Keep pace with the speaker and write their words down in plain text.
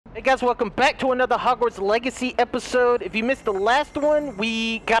Hey guys, welcome back to another Hogwarts Legacy episode. If you missed the last one,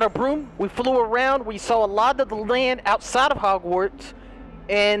 we got a broom, we flew around, we saw a lot of the land outside of Hogwarts,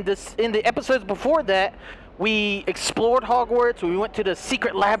 and in the episodes before that, we explored Hogwarts, we went to the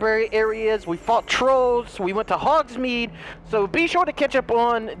secret library areas, we fought trolls, we went to Hogsmeade, so be sure to catch up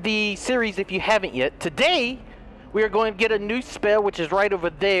on the series if you haven't yet. Today, we are going to get a new spell, which is right over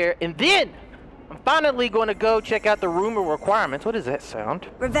there, and then I'm finally going to go check out the room of requirements. What is that sound?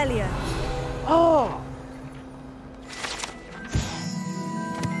 Revelio. Oh!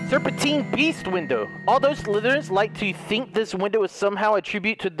 Serpentine Beast window. Although Slytherins like to think this window is somehow a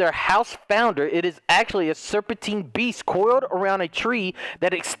tribute to their house founder, it is actually a serpentine beast coiled around a tree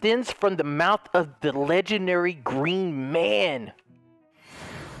that extends from the mouth of the legendary Green Man.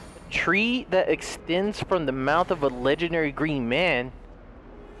 A tree that extends from the mouth of a legendary Green Man?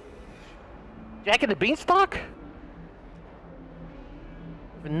 Jack and the Beanstalk? I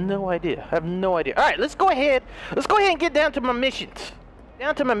have no idea. I have no idea. Alright, let's go ahead and get down to my missions.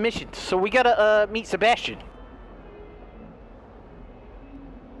 So we gotta meet Sebastian.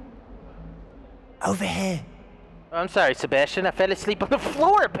 Over here. I'm sorry, Sebastian. I fell asleep on the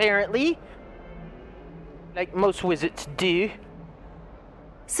floor apparently. Like most wizards do.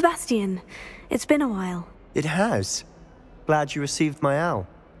 Sebastian, it's been a while. It has. Glad you received my owl.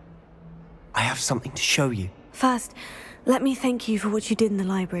 I have something to show you. First, let me thank you for what you did in the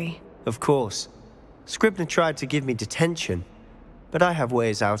library. Of course. Scribner tried to give me detention, but I have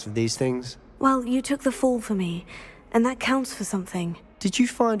ways out of these things. Well, you took the fall for me, and that counts for something. Did you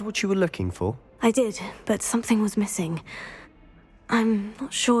find what you were looking for? I did, but something was missing. I'm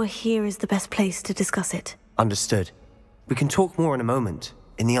not sure here is the best place to discuss it. Understood. We can talk more in a moment,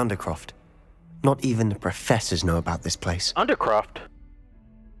 in the Undercroft. Not even the professors know about this place. Undercroft?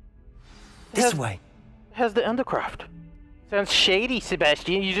 This way. How's the Undercroft? Sounds shady,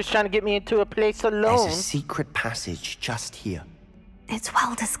 Sebastian. You're just trying to get me into a place alone. There's a secret passage just here. It's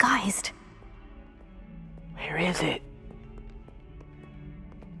well disguised. Where is it?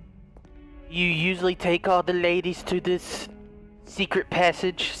 You usually take all the ladies to this secret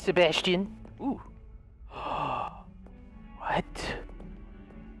passage, Sebastian? Ooh. What?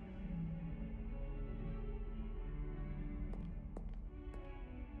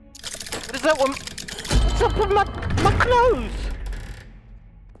 What is that one? What's up with my clothes?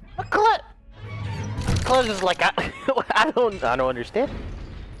 My clothes is like I don't understand.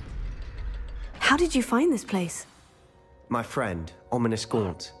 How did you find this place? My friend, Ominous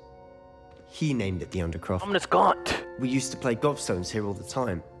Gaunt. He named it the Undercroft. Ominous Gaunt. We used to play gobstones here all the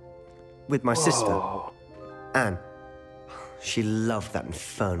time. With my sister, Anne. She loved that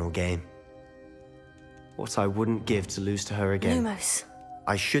infernal game. What I wouldn't give to lose to her again. Lumos.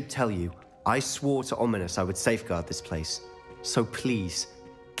 I should tell you, I swore to Ominous I would safeguard this place. So please,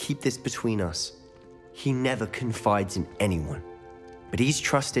 keep this between us. He never confides in anyone. But he's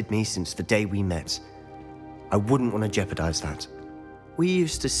trusted me since the day we met. I wouldn't want to jeopardize that. We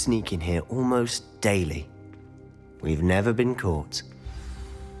used to sneak in here almost daily. We've never been caught.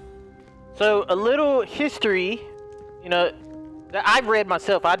 So a little history, you know, that I've read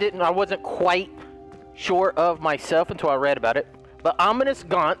myself. I wasn't quite sure of myself until I read about it. But Ominous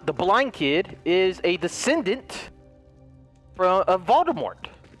Gaunt, the blind kid, is a descendant of Voldemort.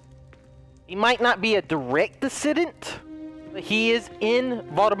 He might not be a direct descendant, but he is in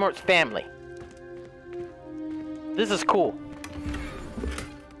Voldemort's family. This is cool.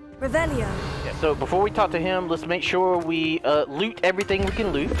 Revelio. Yeah, so before we talk to him, let's make sure we loot everything we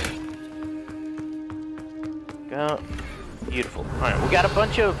can loot. Go. Beautiful. Alright, we got a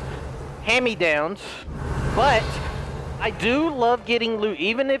bunch of hand-me-downs, but I do love getting loot.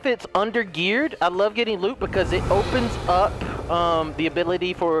 Even if it's under-geared, I love getting loot because it opens up the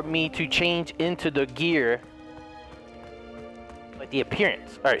ability for me to change into the gear. Like the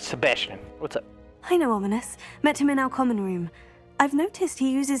appearance. Alright, Sebastian, what's up? I know Ominous. Met him in our common room. I've noticed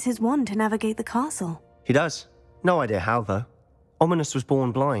he uses his wand to navigate the castle. He does. No idea how, though. Ominous was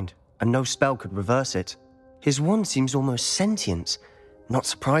born blind, and no spell could reverse it. His wand seems almost sentient. Not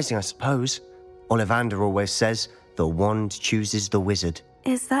surprising, I suppose. Ollivander always says, the wand chooses the wizard.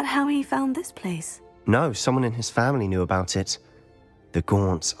 Is that how he found this place? No, someone in his family knew about it. The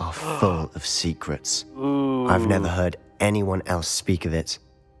Gaunts are full of secrets. Ooh. I've never heard anyone else speak of it,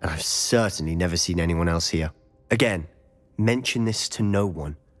 and I've certainly never seen anyone else here. Again, mention this to no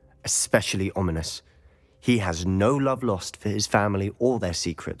one, especially Ominous. He has no love lost for his family or their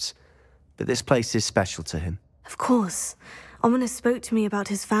secrets, but this place is special to him. Of course. Ominous spoke to me about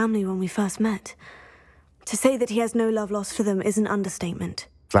his family when we first met. To say that he has no love lost for them is an understatement.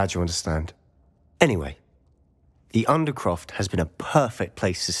 Glad you understand. Anyway, The Undercroft has been a perfect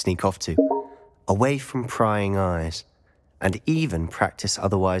place to sneak off to, away from prying eyes, and even practice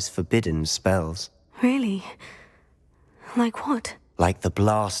otherwise forbidden spells. Really? Like what? Like the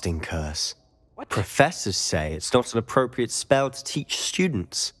blasting curse. What? Professors say it's not an appropriate spell to teach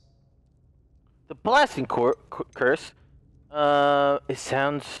students. The blasting curse?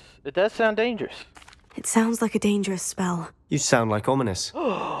 It does sound dangerous. It sounds like a dangerous spell. You sound like Ominous.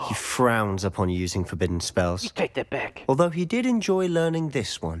 He frowns upon using forbidden spells. You take that back. Although he did enjoy learning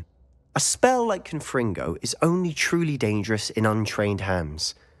this one. A spell like Confringo is only truly dangerous in untrained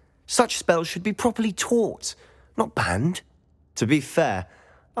hands. Such spells should be properly taught, not banned. To be fair,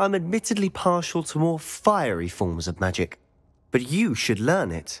 I'm admittedly partial to more fiery forms of magic. But you should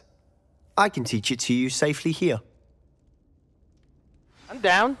learn it. I can teach it to you safely here. I'm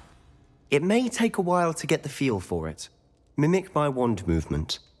down. It may take a while to get the feel for it. Mimic my wand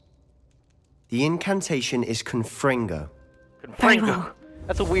movement. The incantation is Confringo. Very Confringo. well.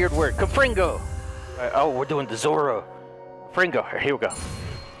 That's a weird word. Confringo. Oh, we're doing the Zorro. Confringo. Here we go.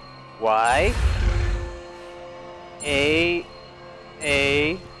 Y. A.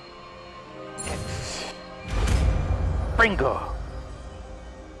 X. Confringo.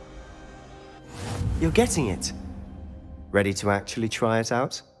 You're getting it. Ready to actually try it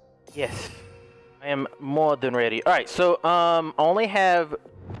out? Yes. I am more than ready. Alright, so, I only have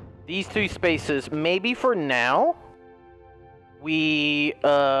these 2 spaces. Maybe for now, we,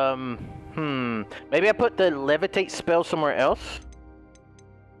 maybe I put the levitate spell somewhere else.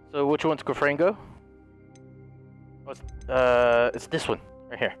 So, which one's Confringo? Oh, it's this one,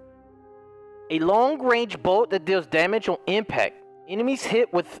 right here. A long-range bolt that deals damage on impact. Enemies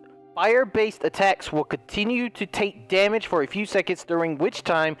hit with fire-based attacks will continue to take damage for a few seconds, during which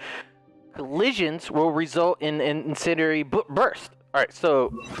time collisions will result in an incendiary burst. Alright,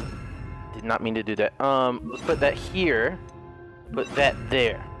 so did not mean to do that. Let's put that here. Put that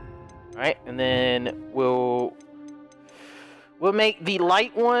there. Alright, and then we'll make the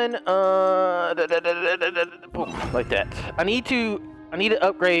light one boom, like that. I need to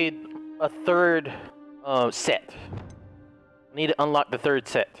upgrade a third set. I need to unlock the third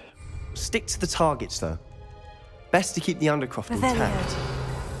set. Stick to the targets, though. Best to keep the Undercroft intact.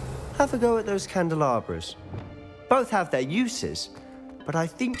 Have a go at those candelabras. Both have their uses, but I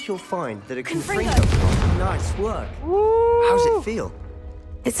think you'll find that a Confringo. Nice work. Woo! How's it feel?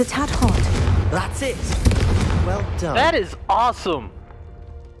 It's a tad hot. That's it. Well done. That is awesome.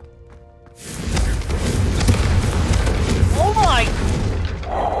 Oh my!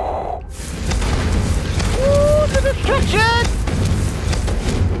 Woo, the destruction!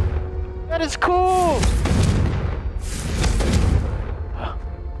 That is cool.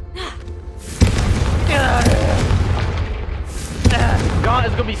 God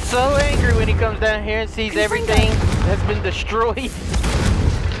is gonna be so angry when he comes down here and sees everything that's been destroyed.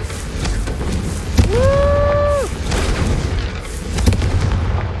 Woo!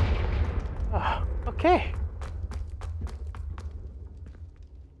 Oh, okay.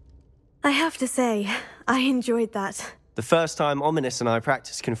 I have to say, I enjoyed that. The first time Ominous and I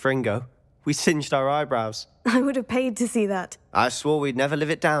practiced Confringo, we singed our eyebrows. I would have paid to see that. I swore we'd never live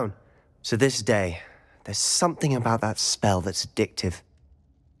it down. To this day, there's something about that spell that's addictive.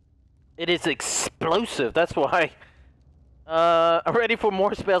 It is explosive, that's why. I'm ready for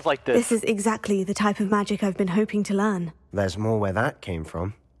more spells like this. This is exactly the type of magic I've been hoping to learn. There's more where that came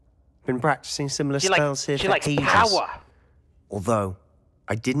from. Been practicing similar She spells here she for likes ages. power. Although,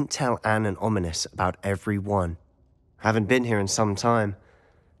 I didn't tell Anne and Ominous about every one. Haven't been here in some time.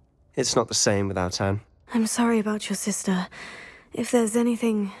 It's not the same without Anne. I'm sorry about your sister. If there's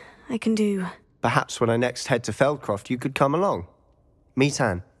anything I can do... Perhaps when I next head to Feldcroft, you could come along. Meet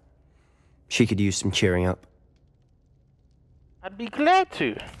Anne. She could use some cheering up. I'd be glad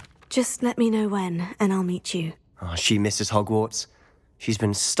to. Just let me know when, and I'll meet you. Oh, she misses Hogwarts. She's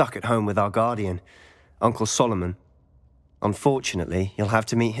been stuck at home with our guardian, Uncle Solomon. Unfortunately, you'll have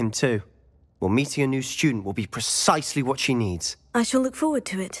to meet him too. Well, meeting a new student will be precisely what she needs. I shall look forward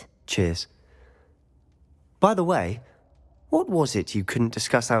to it. Cheers. By the way, what was it you couldn't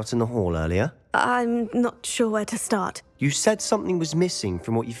discuss out in the hall earlier? I'm not sure where to start. You said something was missing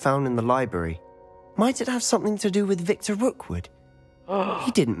from what you found in the library. Might it have something to do with Victor Rookwood?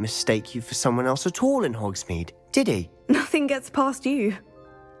 He didn't mistake you for someone else at all in Hogsmeade, did he? Nothing gets past you.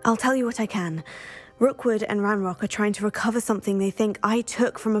 I'll tell you what I can. Rookwood and Ranrock are trying to recover something they think I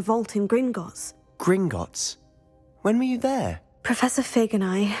took from a vault in Gringotts. Gringotts? When were you there? Professor Fig and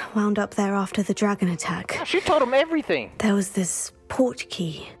I wound up there after the dragon attack. She told him everything. There was this port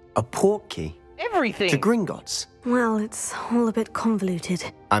key. A port key? Everything. To Gringotts? Well, it's all a bit convoluted.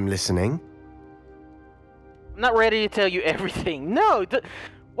 I'm listening. I'm not ready to tell you everything. No,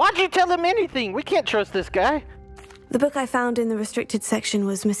 why'd you tell him anything? We can't trust this guy. The book I found in the restricted section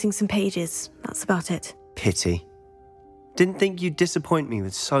was missing some pages. That's about it. Pity. Didn't think you'd disappoint me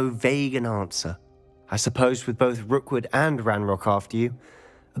with so vague an answer. I suppose with both Rookwood and Ranrock after you,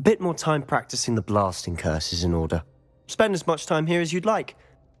 a bit more time practicing the blasting curse is in order. Spend as much time here as you'd like.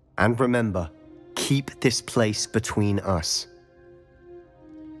 And remember, keep this place between us.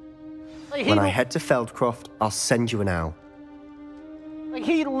 Like when I head to Feldcroft, I'll send you an owl. Like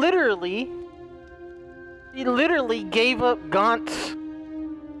he literally gave up Gaunt's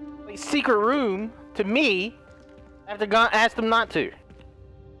secret room to me after Gaunt asked him not to.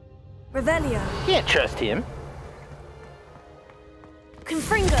 Revelio. Can't trust him.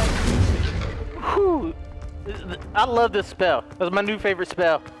 Confringo. Whew. I love this spell. That's my new favorite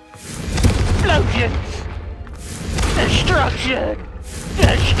spell. Explosions! Destruction!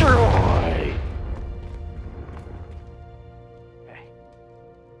 Destroy! Okay.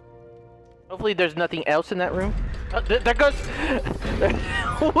 Hopefully there's nothing else in that room. Oh, there goes...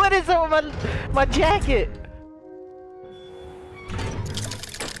 What is up with my jacket?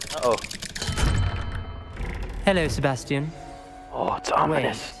 Uh-oh. Hello, Sebastian. Oh, it's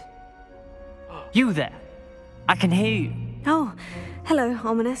ominous. Wait. You there. I can hear you. Oh, hello,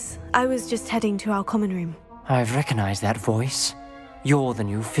 Ominous. I was just heading to our common room. I've recognized that voice. You're the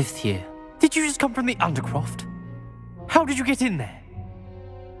new 5th year. Did you just come from the Undercroft? How did you get in there?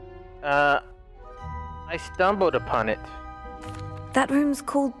 I stumbled upon it. That room's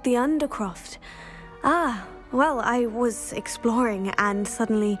called the Undercroft. Ah, well, I was exploring and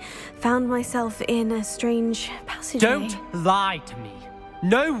suddenly found myself in a strange passageway. Don't lie to me.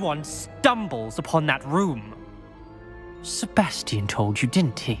 No one stumbles upon that room. Sebastian told you,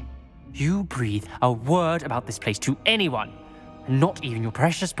 didn't he? You breathe a word about this place to anyone, and not even your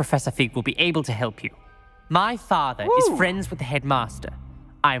precious Professor Fig will be able to help you. My father is friends with the headmaster.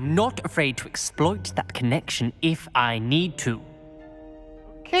 I am not afraid to exploit that connection if I need to.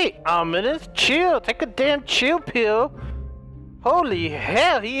 Okay, Ominous, chill. Take a damn chill pill. Holy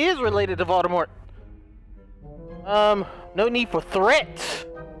hell, he is related to Voldemort. No need for threats.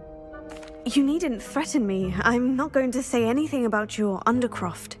 You needn't threaten me. I'm not going to say anything about your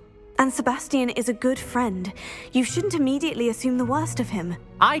Undercroft. And Sebastian is a good friend. You shouldn't immediately assume the worst of him.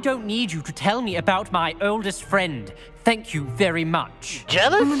 I don't need you to tell me about my oldest friend. Thank you very much.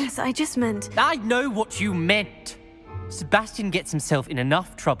 Jealous? Ominous, I just meant... I know what you meant. Sebastian gets himself in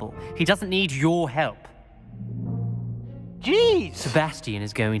enough trouble. He doesn't need your help. Jeez. Sebastian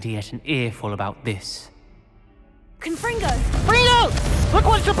is going to get an earful about this. Confringo! Frito! Look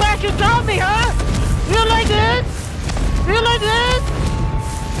what Sebastian told me, huh? You like this? You like this?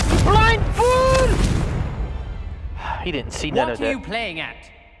 You blind fool! He didn't see none of that. What are you playing at?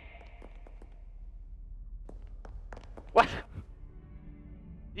 What?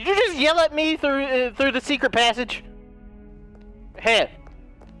 Did you just yell at me through the secret passage? Head.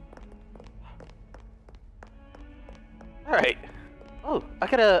 All right. Oh, I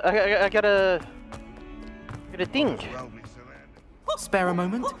got a thing. Spare a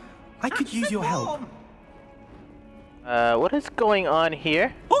moment. I could use your help. What is going on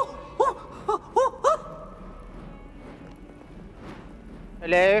here?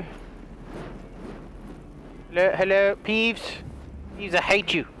 Hello? Hello, Peeves? Peeves, I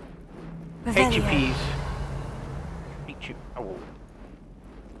hate you. Hate you, Peeves. Hate you. Oh.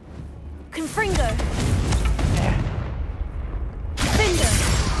 Confringo! Yeah. Finder!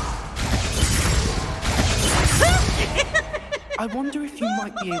 I wonder if you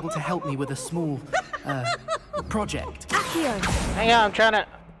might be able to help me with a small, project. Accio! Hang on, I'm trying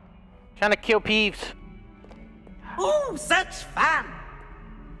to kill Peeves. Oh, such fun!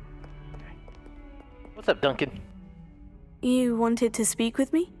 What's up, Duncan? You wanted to speak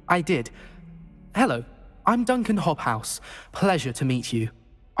with me? I did. Hello, I'm Duncan Hobhouse. Pleasure to meet you.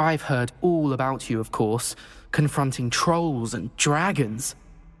 I've heard all about you, of course, confronting trolls and dragons.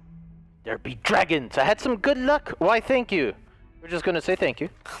 There be dragons. I had some good luck. Why, thank you. We're just gonna say thank you.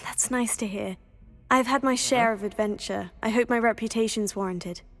 Oh, that's nice to hear. I've had my share of adventure. I hope my reputation's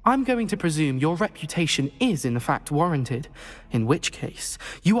warranted. I'm going to presume your reputation is in fact warranted, in which case,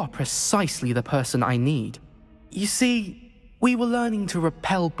 you are precisely the person I need. You see, we were learning to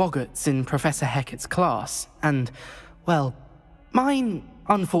repel boggarts in Professor Hecat's class, and, well, mine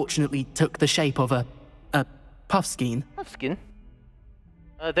unfortunately took the shape of a puffskein. Puffskein?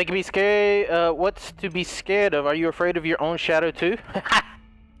 They can be scary. What's to be scared of? Are you afraid of your own shadow too?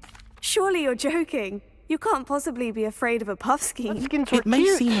 Surely you're joking. You can't possibly be afraid of a puffskein. Puffskeins were It may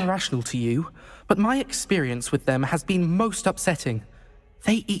cute. seem irrational to you, but my experience with them has been most upsetting.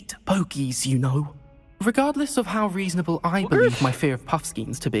 They eat bogies, you know. Regardless of how reasonable I believe my fear of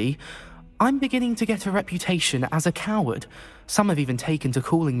Puffskeins to be, I'm beginning to get a reputation as a coward. Some have even taken to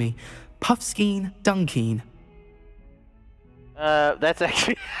calling me Puffskeen Dunkeen. That's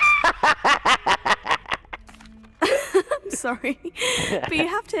actually... I'm sorry, but you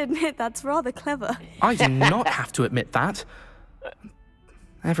have to admit that's rather clever. I do not have to admit that.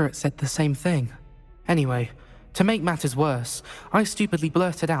 Everett said the same thing. Anyway, to make matters worse, I stupidly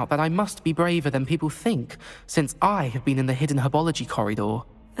blurted out that I must be braver than people think, since I have been in the hidden herbology corridor.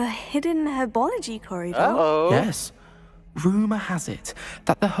 The hidden herbology corridor? Uh-oh. Yes. Rumour has it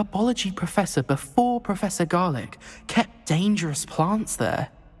that the herbology professor before Professor Garlic kept dangerous plants there.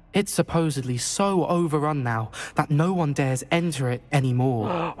 It's supposedly so overrun now that no one dares enter it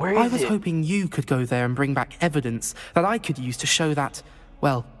anymore. Where is I was it? hoping you could go there and bring back evidence that I could use to show that,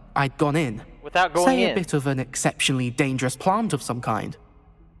 well, I'd gone in. Without going Say in? a bit of an exceptionally dangerous plant of some kind.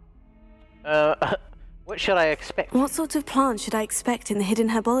 What should I expect? What sort of plant should I expect in the hidden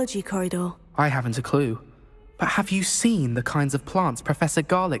herbology corridor? I haven't a clue. But have you seen the kinds of plants Professor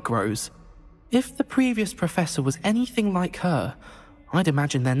Garlic grows? If the previous professor was anything like her, I'd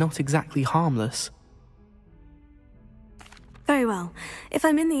imagine they're not exactly harmless. Very well. If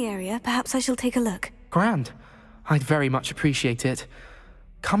I'm in the area, perhaps I shall take a look. Grand. I'd very much appreciate it.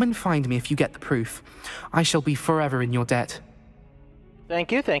 Come and find me if you get the proof. I shall be forever in your debt.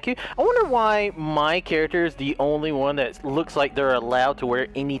 Thank you, thank you. I wonder why my character is the only one that looks like they're allowed to wear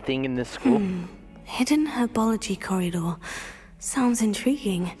anything in this school. Hidden herbology corridor. Sounds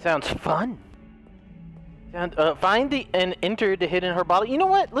intriguing. Sounds fun. Find and enter the hidden herbology. You know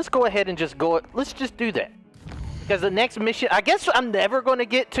what? Let's go ahead and just go. Let's just do that. Because the next mission, I guess I'm never going to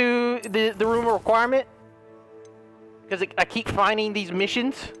get to the room of requirement. Because I keep finding these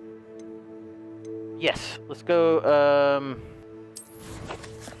missions. Yes, let's go.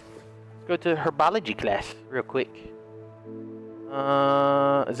 Let's go to herbology class real quick.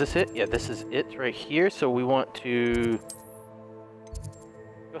 Is this it? Yeah, this is it right here. So we want to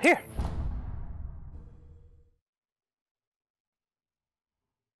go here.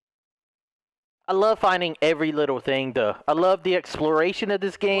 I love finding every little thing, though. I love the exploration of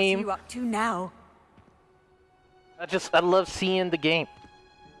this game. What are you up to now? I love seeing the game.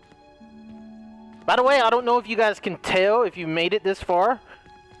 By the way, I don't know if you guys can tell if you made it this far,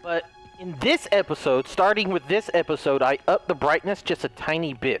 but in this episode, starting with this episode, I upped the brightness just a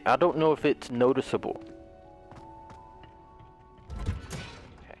tiny bit. I don't know if it's noticeable.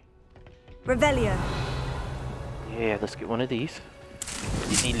 Okay. Revelio. Yeah, let's get one of these.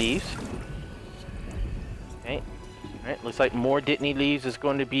 Dittany leaves. Okay. Alright, looks like more Dittany leaves is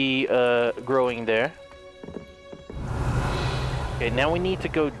going to be growing there. Okay, now we need to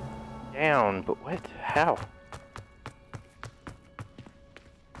go down, but what? How?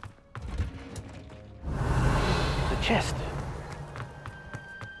 The chest.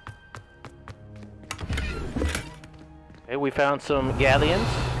 Okay, we found some galleons.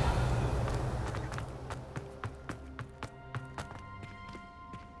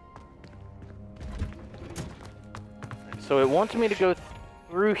 So it wants me to go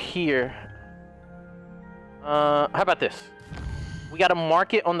through here. How about this? We gotta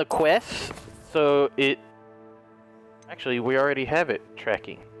mark it on the quest, so it... Actually, we already have it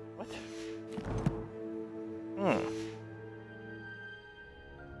tracking. What?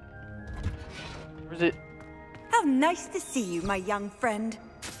 Where's it? How nice to see you, my young friend.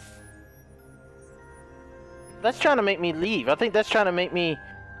 That's trying to make me leave. I think that's trying to make me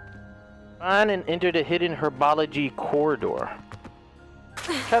find and enter the hidden herbology corridor.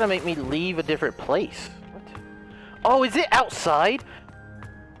 Trying to make me leave a different place. What? Oh, is it outside?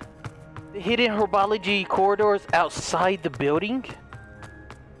 The hidden herbology corridor is outside the building?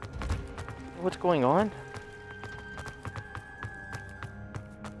 What's going on?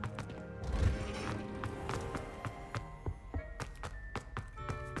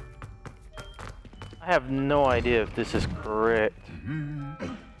 I have no idea if this is correct.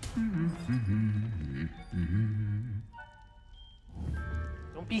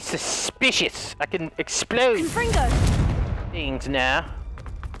 Don't be suspicious. I can explode Confringo. things now.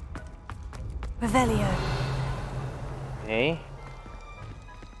 Revelio. Okay.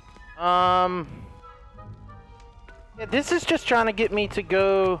 Yeah, this is just trying to get me to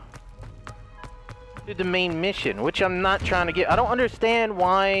go to the main mission, which I'm not trying to get. I don't understand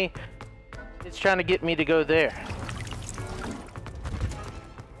why it's trying to get me to go there.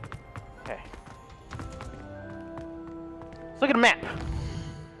 Okay. Let's look at the map.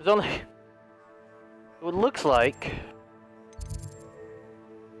 There's only... It looks like...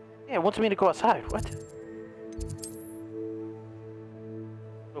 Yeah, it wants me to go outside. What?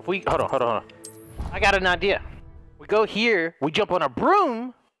 If we... Hold on. I got an idea. We go here, we jump on a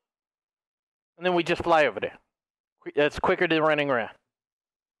broom, and then we just fly over there. That's quicker than running around.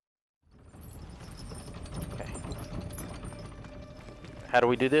 Okay. How do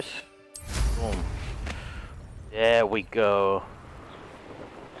we do this? Boom. There we go.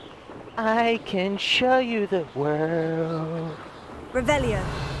 I can show you the world. Revelio.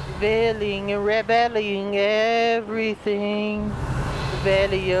 Revealing and rebelling everything.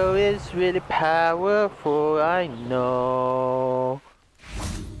 Revelio is really powerful, I know.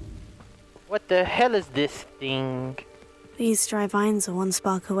 What the hell is this thing? These dry vines are one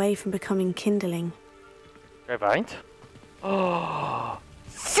spark away from becoming kindling. Dry vines? Oh,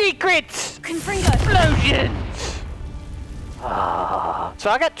 secrets! Confringo. Explosions! Ah. So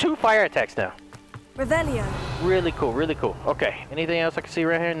I got 2 fire attacks now. Revelio. Really cool, really cool. Okay, anything else I can see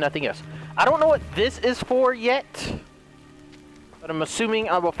right here? Nothing else. I don't know what this is for yet, but I'm assuming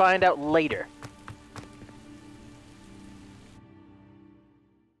I will find out later.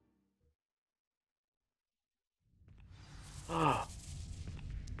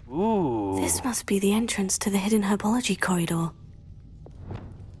 Ooh. This must be the entrance to the hidden herbology corridor.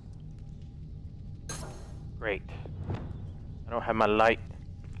 Great. I don't have my light.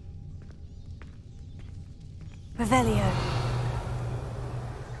 Revelio.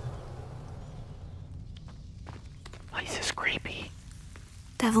 Place is creepy.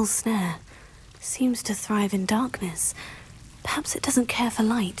 Devil's Snare seems to thrive in darkness. Perhaps it doesn't care for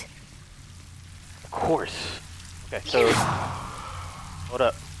light. Of course. Okay, so hold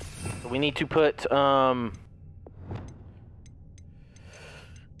up. So we need to put I'll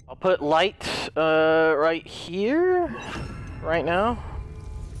put light right here right now.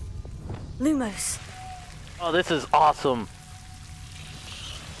 Lumos. Oh, this is awesome.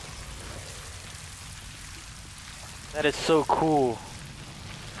 That is so cool.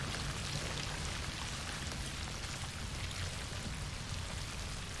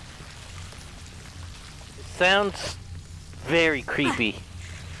 It sounds very creepy.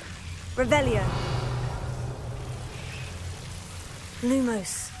 Revelio.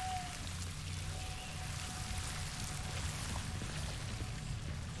 Lumos.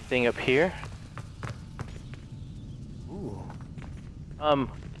 Anything up here? Ooh.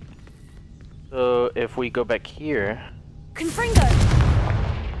 So if we go back here. Confringo.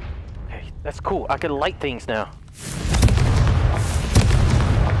 Okay, that's cool. I can light things now.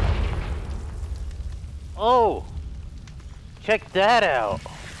 Oh! Check that out.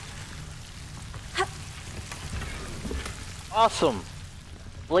 Awesome.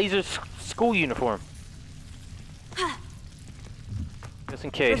 Blazer's school uniform. Just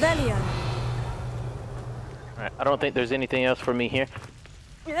in case. Revelio. Alright, I don't think there's anything else for me here.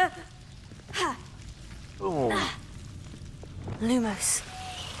 Ooh. Lumos.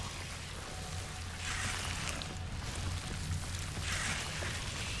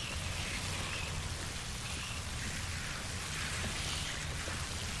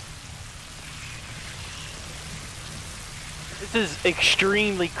 This is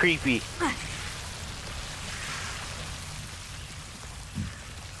extremely creepy.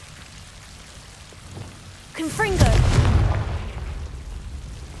 Confringo.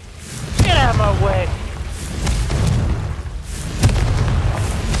 Get out of my way!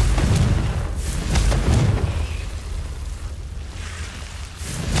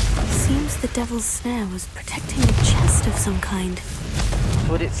 Seems the Devil's Snare was protecting a chest of some kind. That's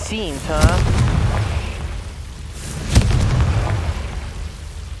what it seems, huh?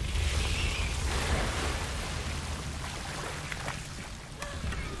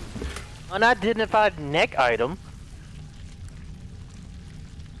 Unidentified neck item.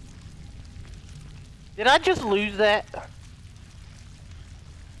 Did I just lose that?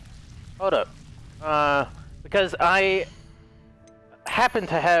 Hold up. Because I happen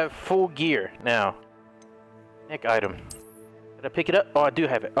to have full gear now. Neck item. Did I pick it up? Oh, I do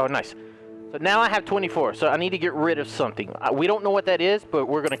have it. Oh, nice. So now I have 24. So I need to get rid of something. We don't know what that is, but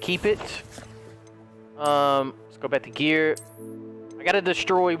we're gonna keep it. Let's go back to gear. I gotta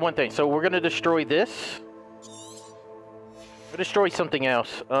destroy one thing. So we're gonna destroy this. We'll destroy something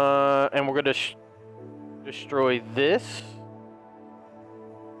else. And we're gonna destroy this.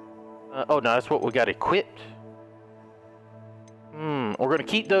 Oh no, that's what we got equipped. We're gonna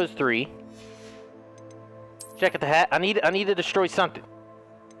keep those 3. Check at the hat. I need to destroy something.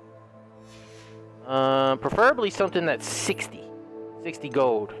 Preferably something that's 60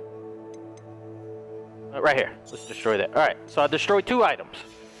 gold. Right here. Let's destroy that. Alright, so I destroyed 2 items.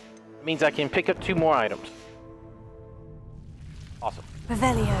 That means I can pick up 2 more items. Awesome.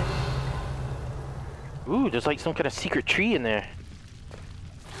 Revelio. Ooh, there's like some kind of secret tree in there.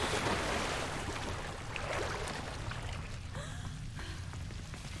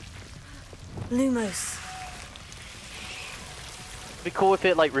 Lumos. It'd be cool if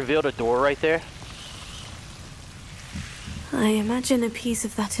it like revealed a door right there. I imagine a piece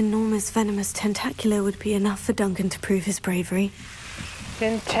of that enormous venomous tentacular would be enough for Duncan to prove his bravery.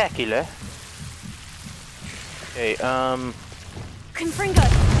 Tentacular. Okay, Confringo.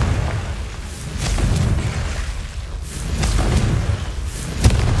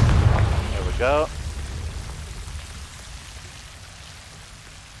 there we go.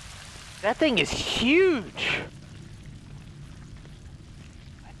 That thing is huge.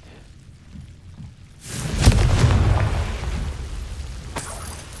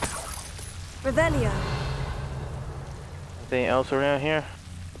 Revelio. Anything else around here?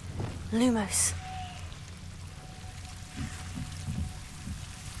 Lumos.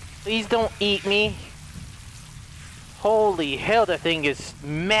 Please don't eat me. Holy hell, that thing is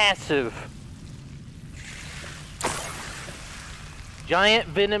massive. Giant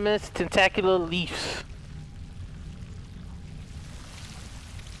venomous tentacular leaves.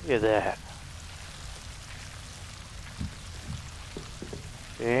 Look at that.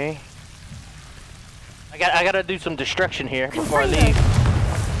 Okay. I gotta do some destruction here before I leave.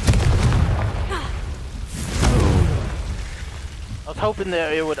 I was hoping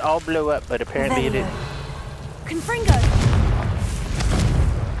that it would all blow up, but apparently it didn't. Confringo.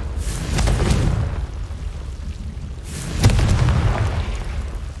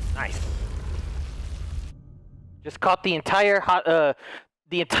 Nice. Just caught the entire Hogwarts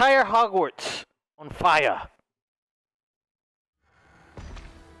on fire.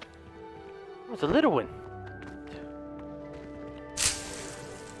 It was a little one.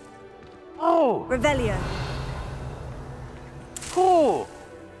 Oh, Revelio. cool.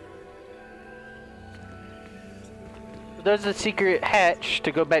 There's a secret hatch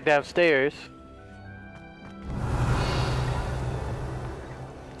to go back downstairs.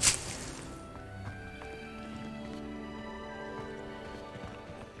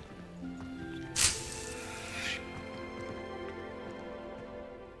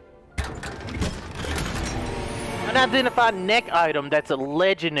 Unidentified neck item, that's a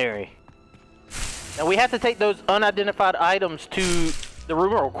legendary. Now we have to take those unidentified items to the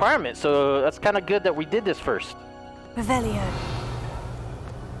room of requirement, so that's kind of good that we did this first. Revelio.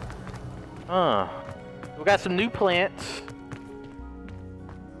 We got some new plants.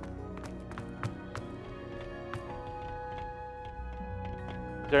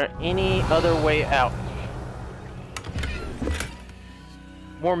 Is there any other way out?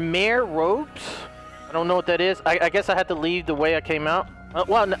 More mare robes? I don't know what that is. I guess I had to leave the way I came out.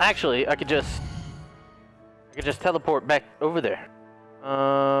 Well, no, actually, I could just teleport back over there.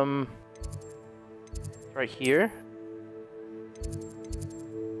 Right here.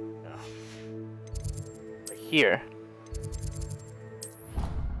 No. Right here.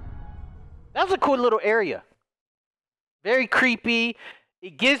 That was a cool little area. Very creepy.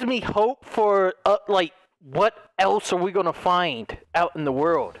 It gives me hope for like what else are we gonna find out in the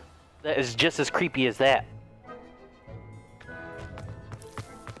world that is just as creepy as that.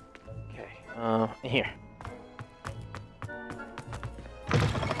 Okay, here.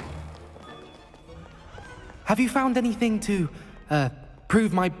 Have you found anything to,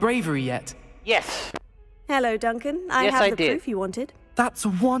 prove my bravery yet? Yes. Hello, Duncan. I Yes, have I the did. proof you wanted. That's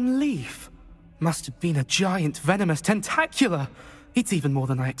one leaf. Must have been a giant venomous tentacular. It's even more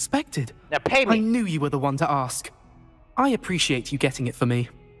than I expected. Now pay I me. knew you were the one to ask. I appreciate you getting it for me.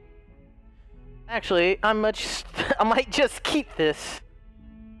 Actually, I might just keep this.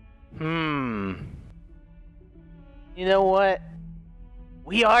 You know what?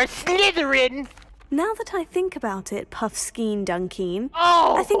 We are Slytherin. Now that I think about it, Puffskein Dunkeen,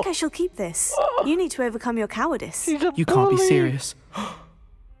 Oh! I think I shall keep this. You need to overcome your cowardice. He's a You can't be bully. serious.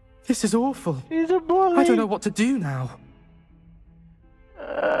 This is awful. He's a bully. I don't know what to do now.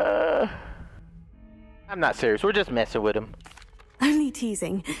 I'm not serious. We're just messing with him. Only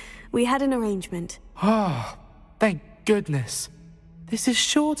teasing. We had an arrangement. Ah, thank goodness. This is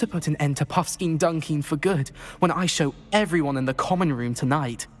sure to put an end to Puffskein Dunkeen for good when I show everyone in the common room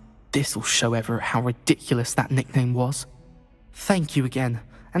tonight. This'll show Everett how ridiculous that nickname was. Thank you again,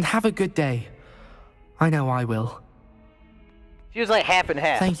 and have a good day. I know I will. She was like half and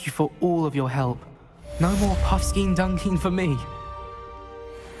half. Thank you for all of your help. No more Puffskein Dunkeen for me.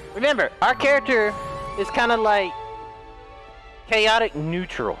 Remember, our character is kind of like chaotic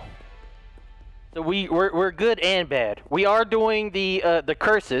neutral. So we're good and bad. We are doing the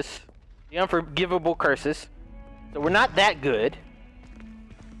curses, the unforgivable curses. So we're not that good.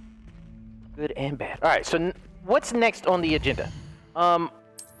 Good and bad. All right. So what's next on the agenda?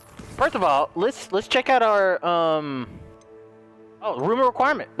 First of all, let's check out our room of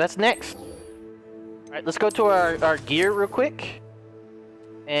requirement. That's next. Alright, let's go to our gear real quick.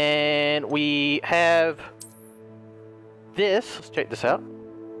 And we have this. Let's check this out.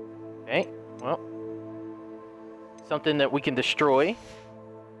 Okay, well. Something that we can destroy. And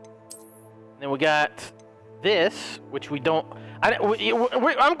then we got this, which we don't... I'm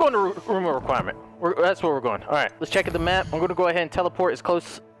going to room of requirement. That's where we're going. Alright, let's check out the map. I'm going to go ahead and teleport as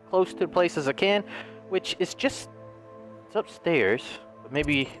close to the place as I can, which is just... It's upstairs. But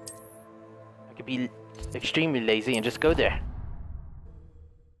maybe I could be extremely lazy and just go there.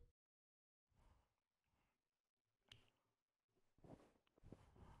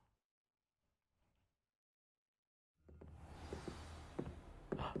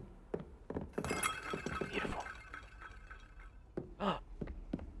 Beautiful.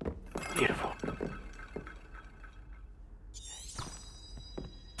 Beautiful.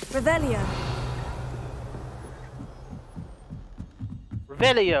 Revelio.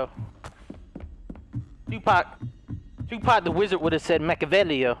 Revelio. Tupac the wizard would have said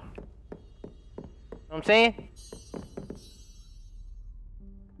Machiavelli. You know what I'm saying?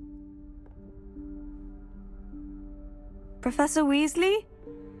 Professor Weasley?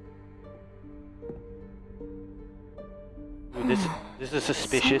 Ooh, this is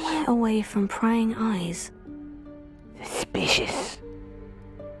suspicious. Somewhere away from prying eyes. Suspicious.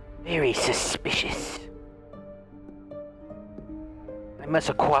 Very suspicious. I must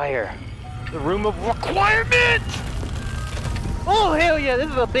acquire the room of requirement! Oh, hell yeah, this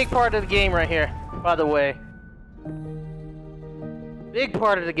is a big part of the game right here, by the way. Big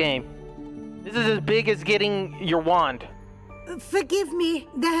part of the game. This is as big as getting your wand. Forgive me,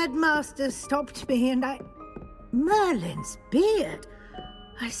 the headmaster stopped me and I... Merlin's beard.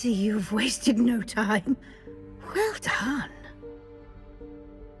 I see you've wasted no time. Well done.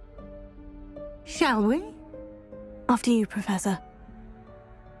 Shall we? After you, Professor.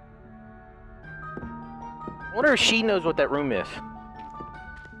 I wonder if she knows what that room is.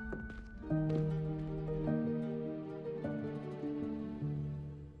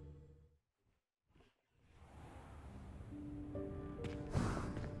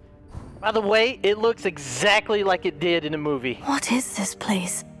 By the way, it looks exactly like it did in the movie. What is this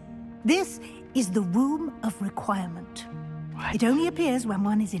place? This is the Room of Requirement. What? It only appears when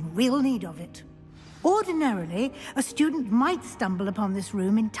one is in real need of it. Ordinarily, a student might stumble upon this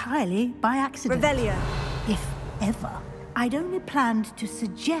room entirely by accident. Revelio. If ever. I'd only planned to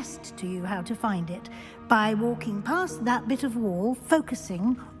suggest to you how to find it by walking past that bit of wall,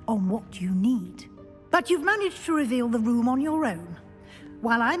 focusing on what you need. But you've managed to reveal the room on your own.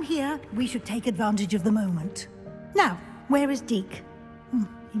 While I'm here, we should take advantage of the moment. Now, where is Deke?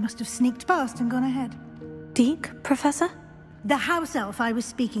 He must have sneaked past and gone ahead. Deke, Professor? The house elf I was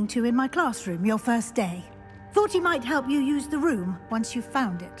speaking to in my classroom your first day. Thought he might help you use the room once you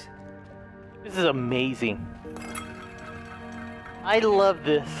found it. This is amazing. I love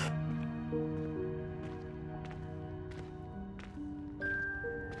this.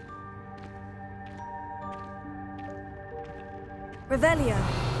 Revelio.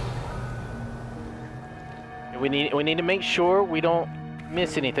 We need to make sure we don't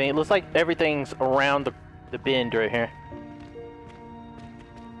miss anything. It looks like everything's around the bend right here.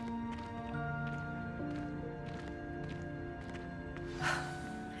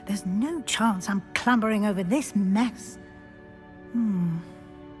 There's no chance I'm clambering over this mess.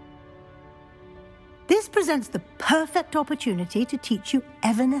 This presents the perfect opportunity to teach you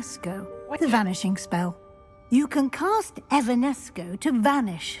Evanesco, the vanishing spell. You can cast Evanesco to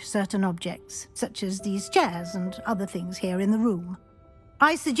vanish certain objects, such as these chairs and other things here in the room.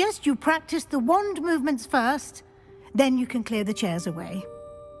 I suggest you practice the wand movements first, then you can clear the chairs away.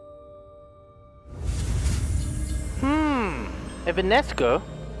 Evanesco.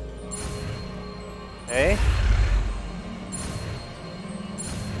 Okay.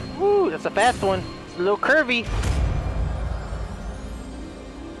 Woo, that's a fast one. It's a little curvy.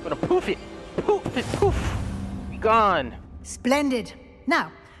 Gonna poof it. Poof it, poof. Be gone. Splendid.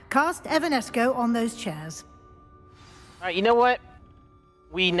 Now, cast Evanesco on those chairs. Alright, you know what?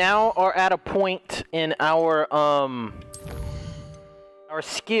 We now are at a point in our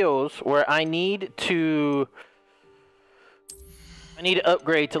skills where I need to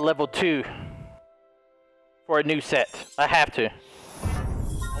upgrade to level 2 for a new set. I have to.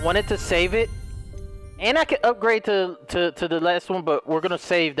 I wanted to save it, and I could upgrade to the last one, but we're gonna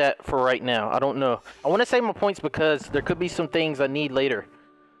save that for right now. I don't know. I want to save my points because there could be some things I need later.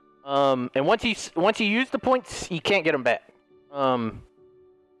 And once you use the points, you can't get them back.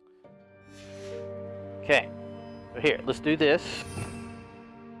 Okay. So here, let's do this.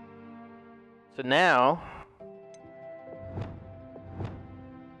 So now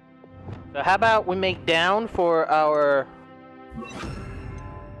So how about we make down for our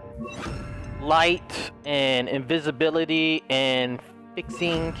light and invisibility and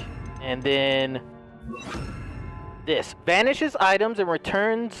fixing, and then this vanishes items and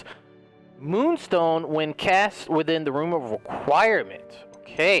returns Moonstone when cast within the room of requirement.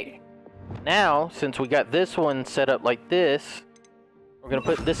 Okay. Now, since we got this one set up like this, we're gonna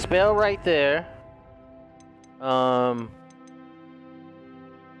put this spell right there. I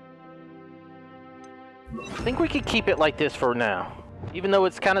think we could keep it like this for now, even though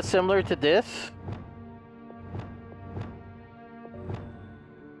it's kind of similar to this.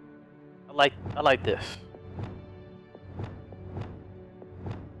 I like this.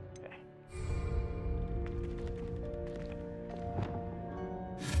 Okay.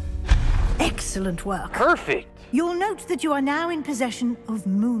 Excellent work. Perfect. You'll note that you are now in possession of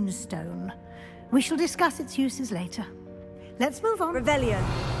Moonstone. We shall discuss its uses later. Let's move on. Revelio.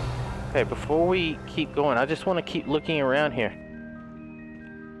 Okay, before we keep going, I just want to keep looking around here.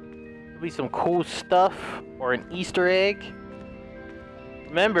 There'll be some cool stuff or an Easter egg.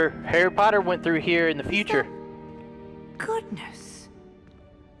 Remember, Harry Potter went through here in the future. Goodness.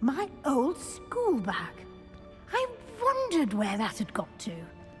 My old school bag. I wondered where that had got to.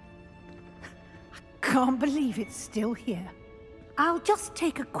 I can't believe it's still here. I'll just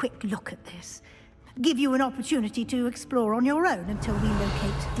take a quick look at this. Give you an opportunity to explore on your own until we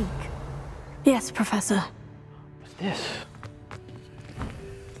locate Deke. Yes, Professor. What's this?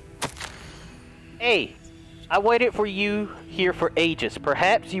 Hey, I waited for you here for ages.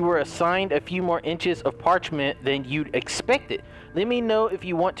 Perhaps you were assigned a few more inches of parchment than you'd expected. Let me know if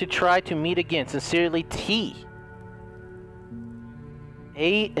you want to try to meet again. Sincerely, T.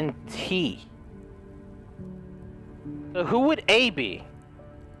 A and T. So who would A be?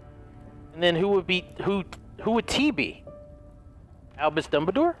 And then who would T be? Albus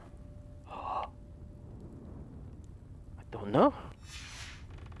Dumbledore? I don't know.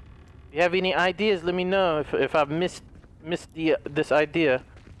 If you have any ideas, let me know if I've missed this idea.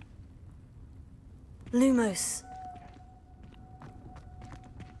 Lumos.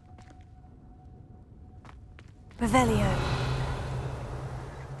 Revelio.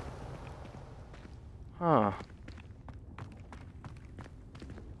 Huh.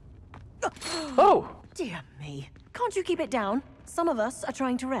 Oh! Dear me. Can't you keep it down? Some of us are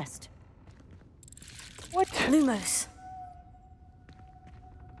trying to rest. What? Lumos.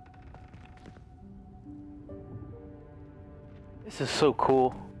 This is so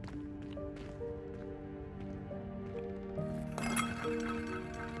cool.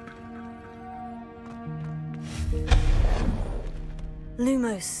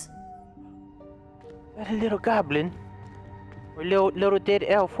 Lumos. Is that a little goblin? Or little dead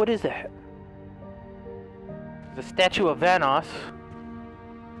elf? What is that? The statue of Vanos.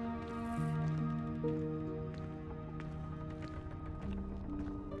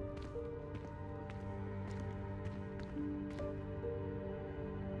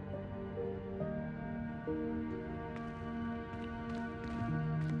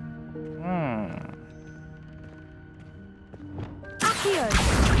 Accio.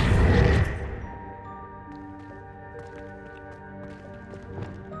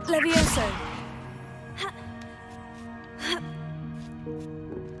 Levioso.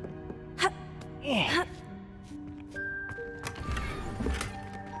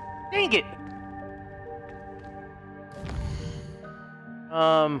 Dang it!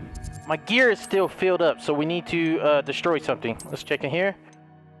 My gear is still filled up, so we need to destroy something. Let's check in here.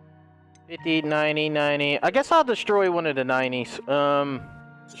 50, 90, 90. I guess I'll destroy one of the 90s.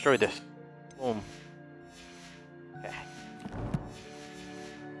 Destroy this. Boom. Okay.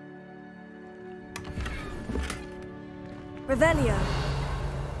 Revelio.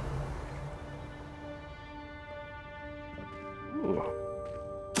 Ooh.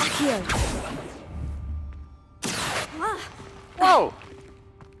 Accio. Whoa!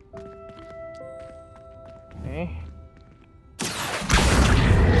 Okay.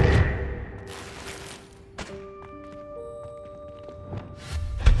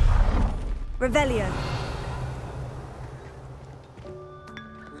 Revelio.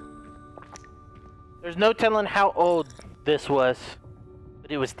 There's no telling how old this was,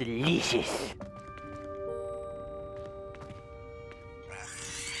 but it was delicious.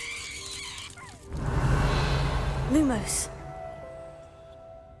 Lumos.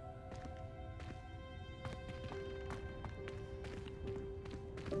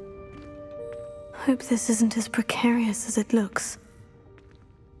 Hope this isn't as precarious as it looks.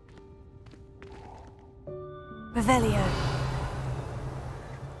 Revelio.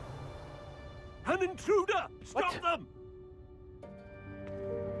 An intruder! Stop What? them!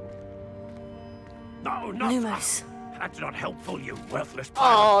 Oh, not Lumos. That's not helpful, you worthless Oh,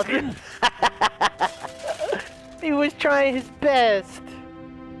 pile of tin. he was trying his best.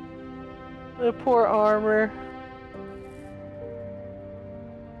 The poor armor.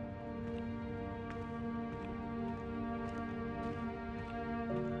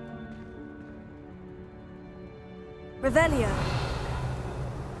 Revelio.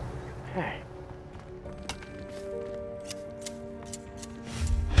 Okay.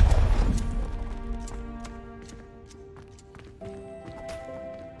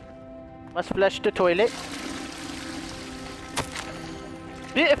 Must flush the toilet.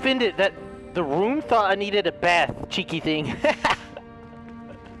 Bit offended that the room thought I needed a bath, cheeky thing.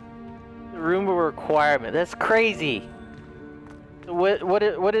 The room a requirement. That's crazy. So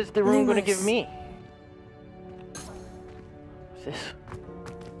what is the room gonna give me? What's this?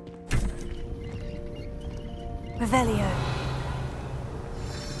 Revelio.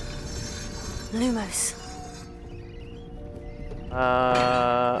 Lumos.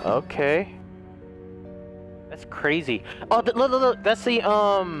 Okay. That's crazy. Oh, look, that's the,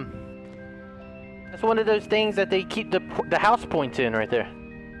 that's one of those things that they keep the house points in right there.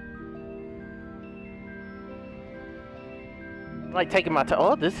 I'm like taking my time.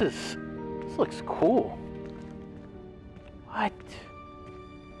 Oh, this looks cool. What?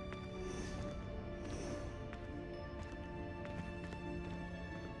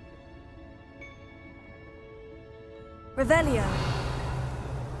 Revelio.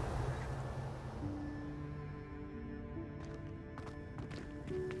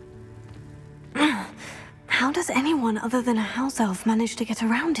 How does anyone other than a house elf manage to get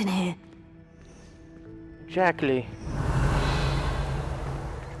around in here? Exactly.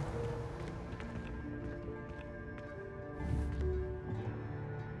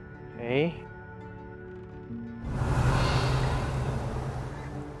 Okay.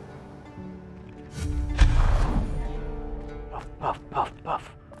 Puff, puff, puff,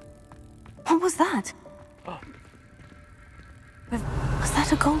 puff. What was that? Oh. Was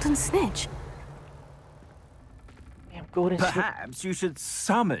that a golden snitch? Damn, golden snitch. Perhaps you should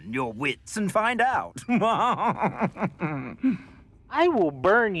summon your wits and find out. I will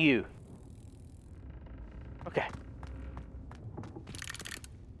burn you. Okay.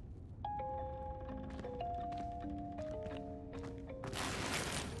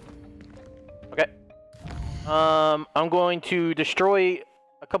 Okay. I'm going to destroy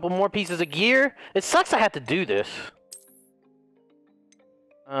a couple more pieces of gear. It sucks I have to do this.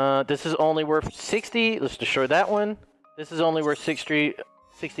 This is only worth 60. Let's destroy that one. This is only worth 60.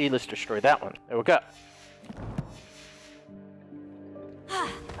 Let's destroy that one. There we go.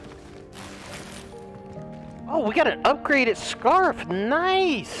 Oh, we got an upgraded scarf.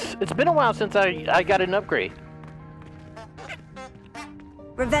 Nice. It's been a while since I got an upgrade.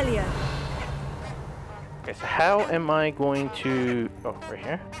 Revelio. Okay, so how am I going to... Oh, right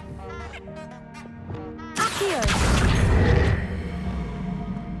here. Accio.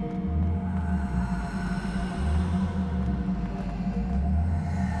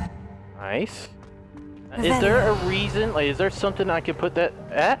 Nice. Is there a reason, like, is there something I could put that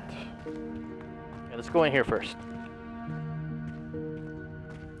at? Okay, let's go in here first.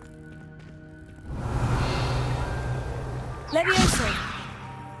 Levioso.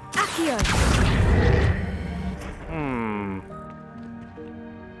 Accio.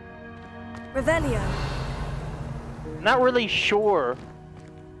 Revelio. Not really sure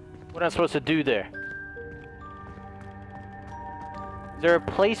what I'm supposed to do there. Is there a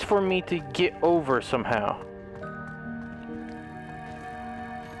place for me to get over somehow?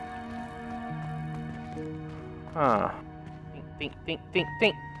 Huh. Think.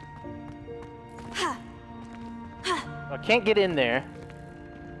 I can't get in there.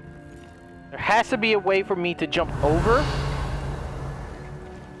 There has to be a way for me to jump over.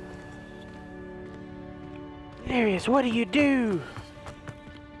 Delirious, what do you do?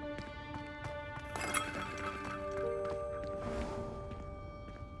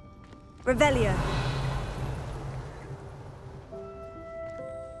 Revelio.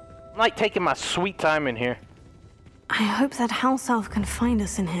 I'm like taking my sweet time in here. I hope that house elf can find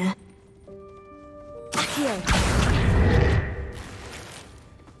us in here. Accio.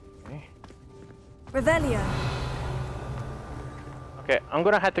 Okay. Revelio. Okay, I'm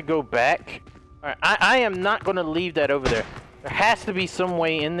gonna have to go back. Alright, I am not gonna leave that over there. There has to be some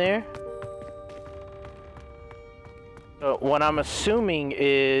way in there. So what I'm assuming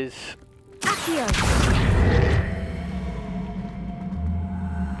is... Accio.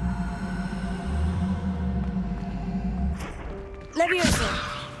 Levioso.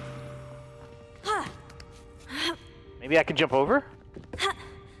 Maybe I can jump over?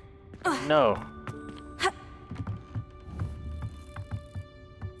 No.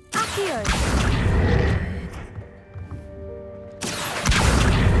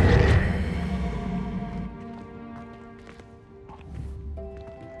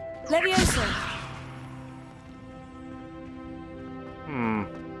 Levioso.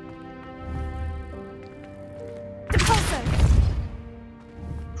 Depulso.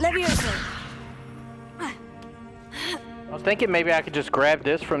 Levioso. I was thinking maybe I could just grab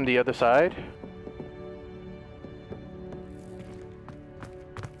this from the other side.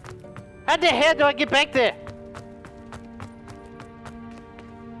 How the hell do I get back there?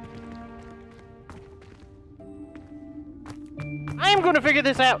 I am gonna figure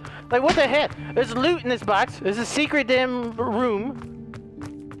this out. Like, what the heck? There's loot in this box. There's a secret damn room.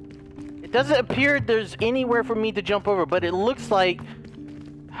 It doesn't appear there's anywhere for me to jump over, but it looks like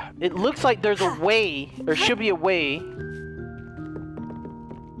there's a way. There should be a way.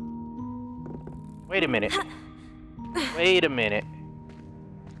 Wait a minute. Wait a minute.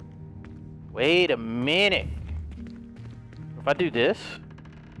 Wait a minute. If I do this.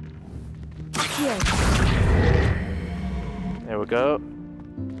 There we go.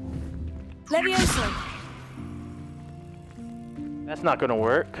 Levioso. That's not gonna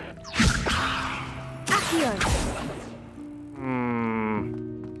work. Accio.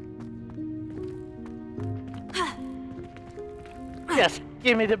 Just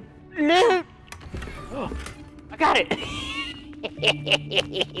give me the loot. Oh, I got it.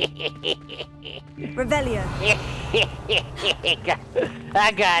 Revelio.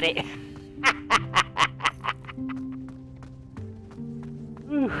 I got it.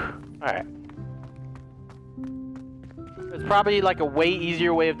 Alright. There's probably like a way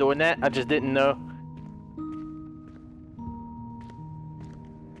easier way of doing that. I just didn't know.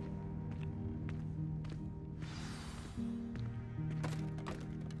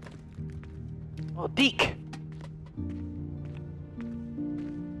 Oh, Deke.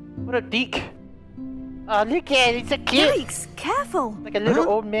 What up, Deke? Oh, look at it. He's so cute. Yikes, careful. Like a little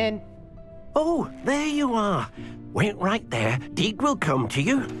old man. Oh, there you are. Wait right there. Deke will come to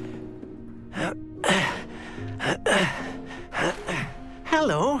you.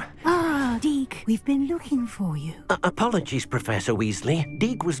 Hello. Ah, Deke, we've been looking for you. Apologies, Professor Weasley.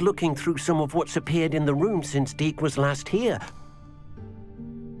 Deke was looking through some of what's appeared in the room since Deke was last here.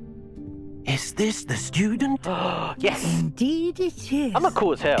 Is this the student? Yes. Indeed it is. I'm a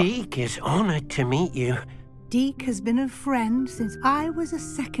cool as hell. Deke is honored to meet you. Deke has been a friend since I was a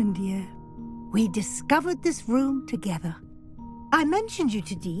second year. We discovered this room together. I mentioned you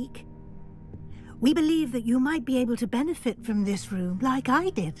to Deke. We believe that you might be able to benefit from this room like I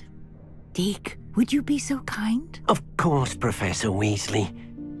did. Deke, would you be so kind? Of course, Professor Weasley.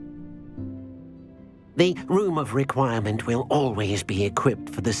 The Room of Requirement will always be equipped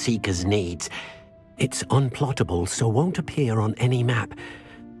for the Seeker's needs. It's unplottable, so won't appear on any map.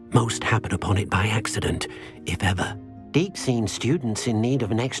 Most happen upon it by accident, if ever. Deke's seen students in need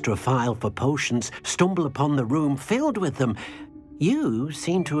of an extra file for potions stumble upon the room filled with them. You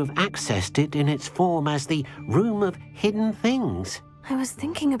seem to have accessed it in its form as the Room of Hidden Things. I was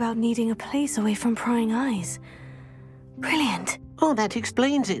thinking about needing a place away from prying eyes. Brilliant. Oh, that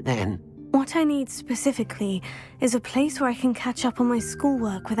explains it then. What I need specifically is a place where I can catch up on my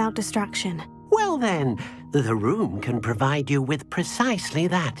schoolwork without distraction. Well then, the room can provide you with precisely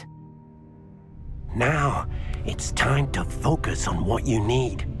that. Now, it's time to focus on what you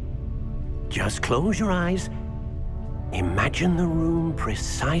need. Just close your eyes. Imagine the room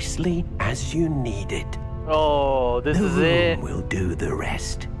precisely as you need it. Oh, this is it. The room will do the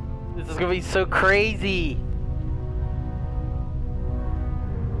rest. This is gonna be so crazy.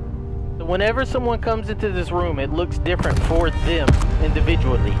 So whenever someone comes into this room, it looks different for them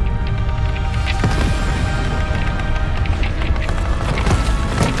individually.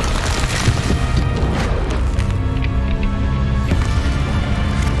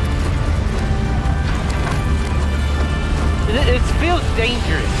 It feels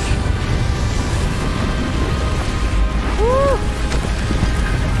dangerous. Woo!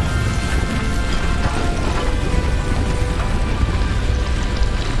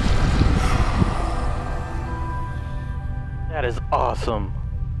 That is awesome.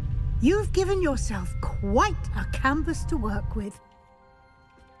 You've given yourself quite a canvas to work with.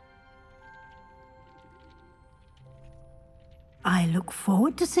 I look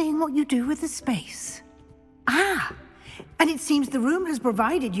forward to seeing what you do with the space. Ah! And it seems the room has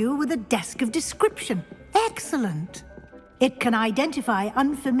provided you with a desk of description. Excellent. It can identify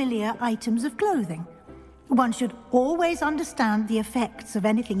unfamiliar items of clothing. One should always understand the effects of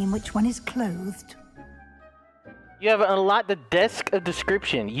anything in which one is clothed. You have unlocked the desk of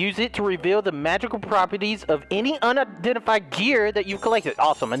description. Use it to reveal the magical properties of any unidentified gear that you've collected.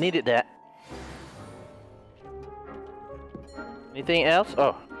 Awesome, I needed that. Anything else?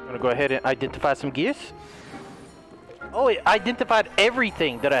 Oh, I'm gonna go ahead and identify some gears. Oh, it identified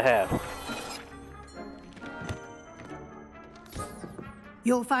everything that I have.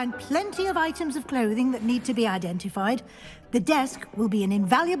 You'll find plenty of items of clothing that need to be identified. The desk will be an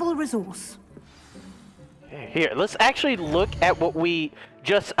invaluable resource. Here, let's actually look at what we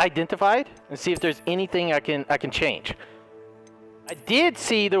just identified and see if there's anything I can change. I did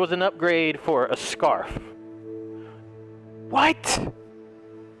see there was an upgrade for a scarf. What?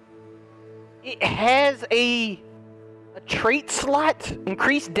 It has a trait slot?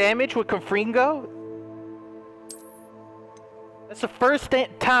 Increased damage with Confringo? That's the first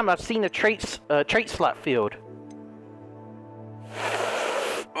time I've seen a trait slot field.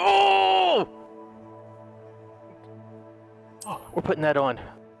 Oh! We're putting that on.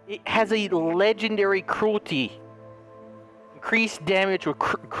 It has a legendary cruelty. Increased damage with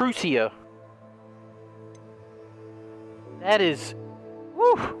Crucio. That is...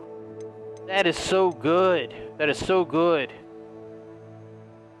 Woo! That is so good. That is so good.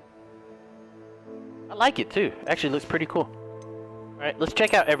 I like it too. Actually looks pretty cool. Alright, let's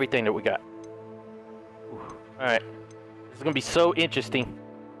check out everything that we got. Alright. This is going to be so interesting.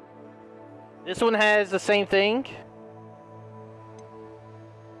 This one has the same thing.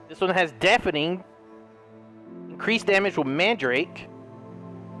 This one has Deafening. Increased damage with Mandrake.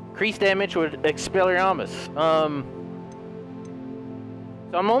 Increased damage with Expelliarmus.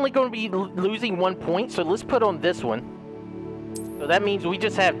 So I'm only going to be losing 1 point, so let's put on this one. So that means we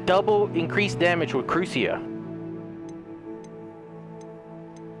just have double increased damage with Crucio.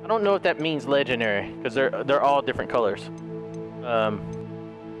 I don't know if that means legendary, because they're all different colors.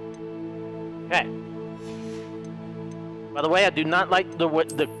 Okay. By the way, I do not like the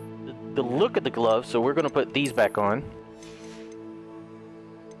look of the gloves, so we're going to put these back on.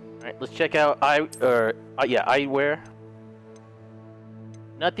 Alright, let's check out eyewear.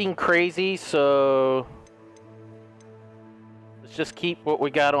 Nothing crazy, so let's just keep what we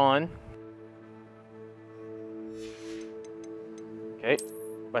got on. Okay,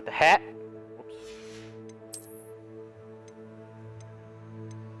 about the hat. Whoops.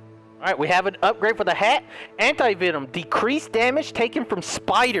 Alright, we have an upgrade for the hat. Anti-venom, decreased damage taken from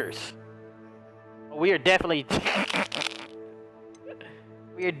spiders. We are definitely...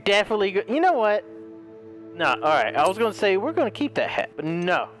 we are definitely good. You know what? No, alright. I was going to say, we're going to keep that hat. But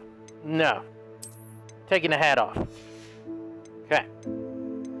no. No. Taking the hat off. Okay.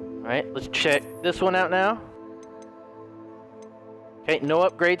 Alright, let's check this one out now. Okay, no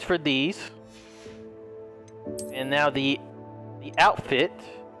upgrades for these. And now the outfit.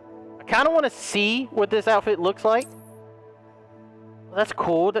 I kind of want to see what this outfit looks like. Well, that's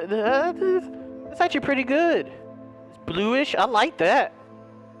cool. That's actually pretty good. It's bluish. I like that.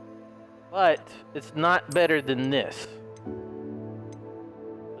 But it's not better than this.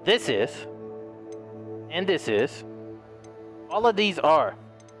 This is. And this is. All of these are.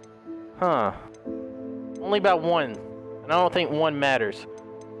 Huh. Only about one. And I don't think one matters.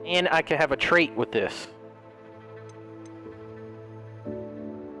 And I can have a trait with this.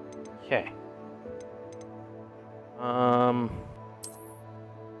 Okay.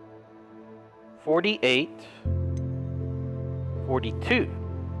 48. 42.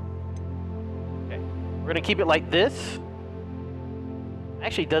 We're gonna keep it like this.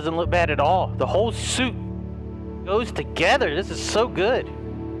 Actually, doesn't look bad at all. The whole suit goes together. This is so good.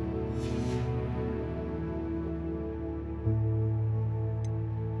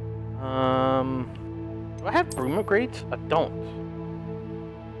 Do I have broom upgrades? I don't.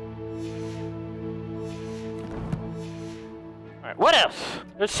 Alright, what else?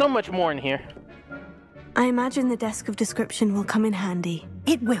 There's so much more in here. I imagine the desk of description will come in handy.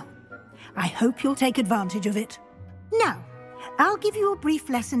 It will. I hope you'll take advantage of it. Now, I'll give you a brief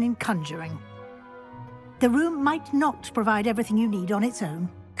lesson in conjuring. The room might not provide everything you need on its own.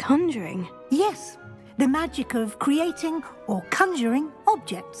 Conjuring? Yes, the magic of creating or conjuring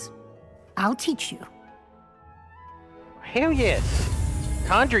objects. I'll teach you. Hell yes.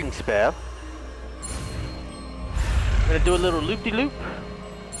 Conjuring spell. Gonna do a little loop-de-loop.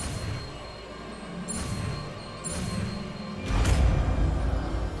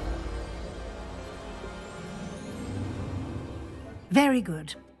 Very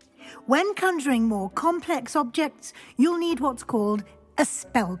good. When conjuring more complex objects, you'll need what's called a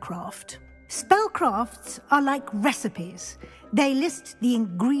spellcraft. Spellcrafts are like recipes. They list the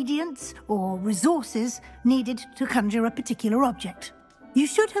ingredients or resources needed to conjure a particular object. You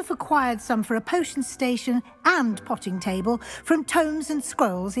should have acquired some for a potion station and potting table from tomes and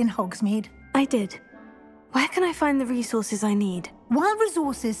scrolls in Hogsmeade. I did. Where can I find the resources I need? While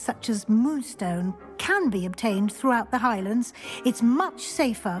resources such as moonstone can be obtained throughout the Highlands, it's much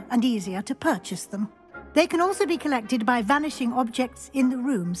safer and easier to purchase them. They can also be collected by vanishing objects in the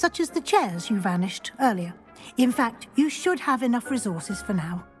room, such as the chairs you vanished earlier. In fact, you should have enough resources for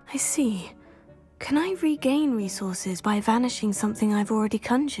now. I see. Can I regain resources by vanishing something I've already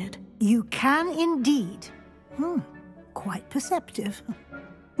conjured? You can indeed. Quite perceptive.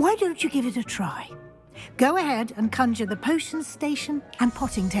 Why don't you give it a try? Go ahead and conjure the potions station and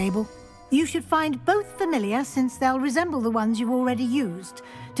potting table. You should find both familiar, since they'll resemble the ones you've already used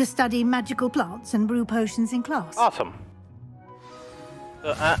to study magical plants and brew potions in class. Awesome.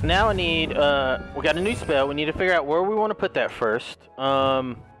 So now I need, we got a new spell. We need to figure out where we want to put that first.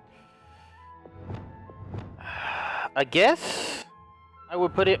 I guess I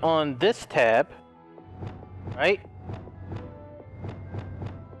would put it on this tab, right?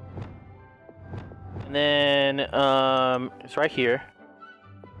 And then, it's right here.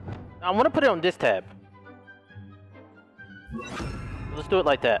 I want to put it on this tab. Let's do it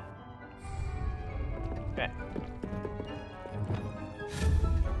like that. Okay.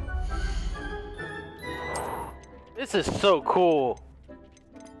 This is so cool.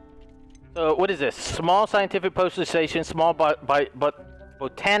 So what is this? Small scientific postal station, small but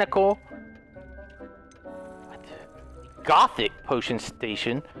botanical, what? Gothic potion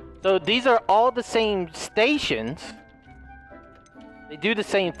station. So these are all the same stations. They do the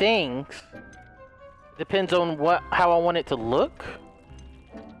same things. Depends on how I want it to look.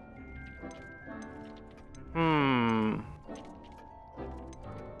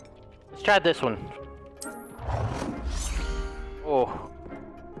 Let's try this one. Oh,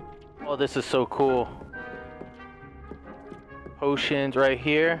 this is so cool. Potions right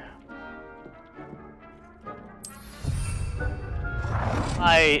here.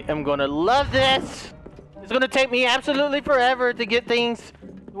 I am gonna love this. It's gonna take me absolutely forever to get things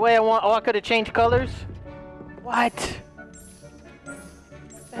the way I want. Oh, I could have changed colors. What?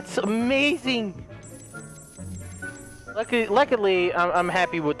 That's amazing. Luckily, I'm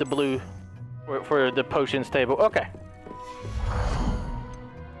happy with the blue for the potions table. Okay.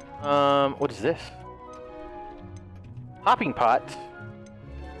 What is this? Hopping pot.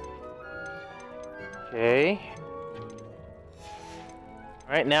 Okay.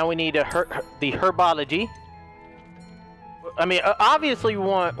 All right, now we need the herbology. I mean, obviously we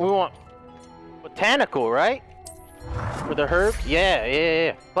want botanical, right? For the herb.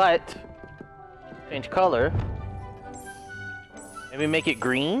 Yeah. But change color. Maybe make it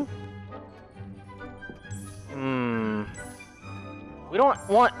green. We don't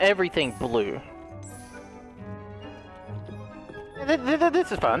want everything blue.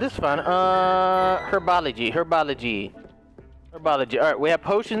 This is fine. Herbology. All right, we have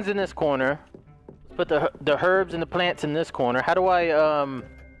potions in this corner. Let's put the herbs and the plants in this corner. How do I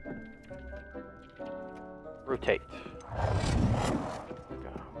rotate?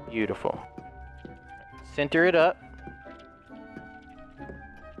 Beautiful. Center it up.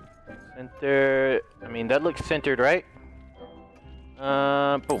 Center. I mean, that looks centered, right?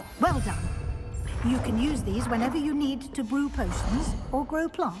 Boom. Well done. You can use these whenever you need to brew potions or grow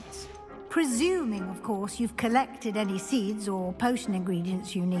plants. Presuming, of course, you've collected any seeds or potion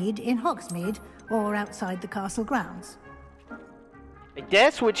ingredients you need in Hogsmeade or outside the castle grounds. A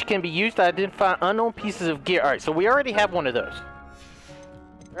desk which can be used to identify unknown pieces of gear. Alright, so we already have one of those.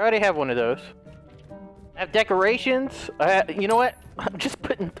 I have decorations. You know what? I'm just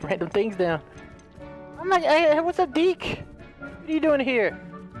putting random things down. I'm like, hey, what's up, Deke? What are you doing here?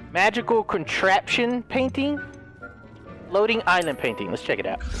 Magical contraption painting? Floating island painting. Let's check it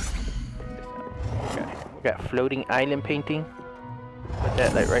out. Okay, we got floating island painting. Put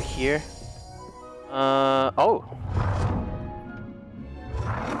that like right here. Oh.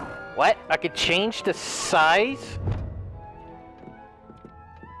 What? I could change the size?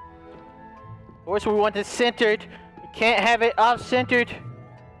 Of course we want it centered. We can't have it off-centered.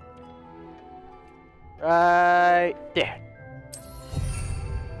 Right there.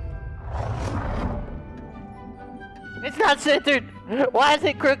 It's not centered! Why is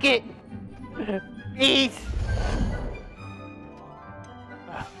it crooked? Please!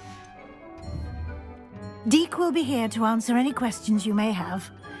 Deke will be here to answer any questions you may have.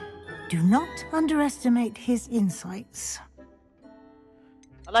 Do not underestimate his insights.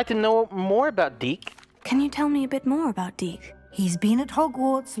 I'd like to know more about Deke. Can you tell me a bit more about Deke? He's been at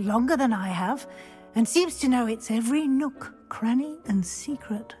Hogwarts longer than I have, and seems to know its every nook, cranny, and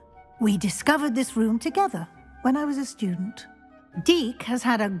secret. We discovered this room together when I was a student. Deke has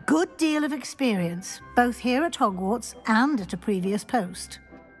had a good deal of experience, both here at Hogwarts and at a previous post.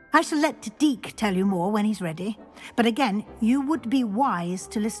 I shall let Deke tell you more when he's ready, but again, you would be wise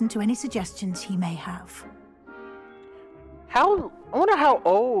to listen to any suggestions he may have. I wonder how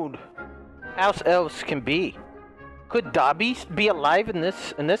old house elves can be. Could Dobby be alive in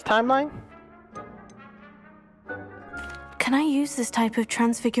this timeline? Can I use this type of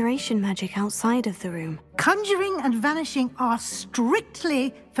transfiguration magic outside of the room? Conjuring and vanishing are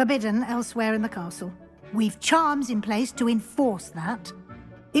strictly forbidden elsewhere in the castle. We've charms in place to enforce that.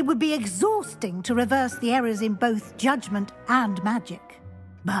 It would be exhausting to reverse the errors in both judgment and magic.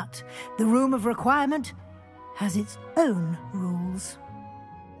 But the Room of Requirement has its own rules.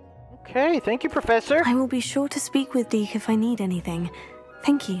 Okay, thank you, Professor. I will be sure to speak with Deke if I need anything.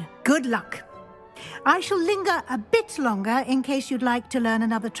 Thank you. Good luck. I shall linger a bit longer in case you'd like to learn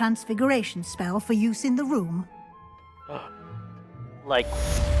another transfiguration spell for use in the room. Like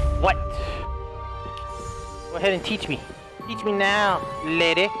what? Go ahead and teach me. Teach me now,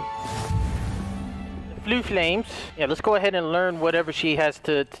 lady. The Flue Flames. Yeah, let's go ahead and learn whatever she has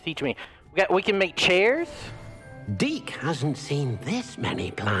to teach me. We can make chairs. Deke hasn't seen this many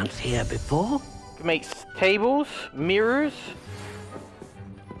plants here before. We can make tables, mirrors.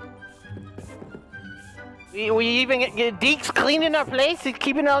 We even get Deke's cleaning our place and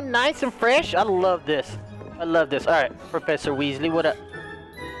keeping it all nice and fresh. I love this. I love this. All right, Professor Weasley, what up?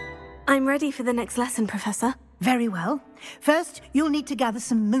 I'm ready for the next lesson, Professor. Very well. First, you'll need to gather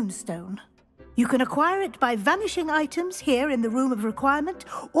some moonstone. You can acquire it by vanishing items here in the Room of Requirement,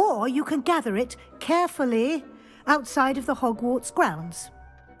 or you can gather it carefully outside of the Hogwarts grounds.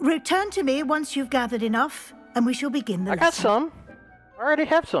 Return to me once you've gathered enough, and we shall begin the lesson. I got some. I already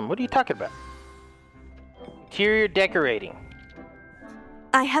have some. What are you talking about? Interior decorating.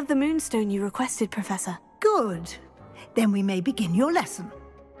 I have the moonstone you requested, Professor. Good. Then we may begin your lesson.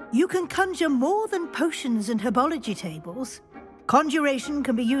 You can conjure more than potions and herbology tables. Conjuration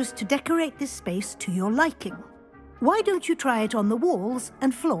can be used to decorate this space to your liking. Why don't you try it on the walls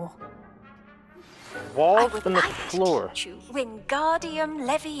and floor? Walls and the floor. I would like to teach you Wingardium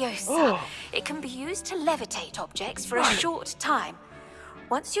Leviosa. It can be used to levitate objects for a short time.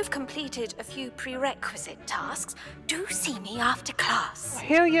 Once you've completed a few prerequisite tasks, do see me after class.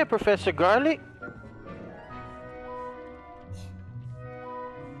 Hell yeah, Professor Garlic.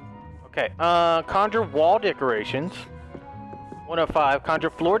 Okay, conjure wall decorations. 1 of 5. Conjure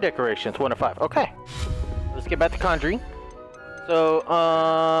floor decorations. 1 of 5. Okay. Let's get back to conjuring. So,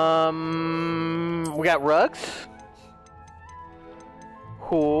 we got rugs.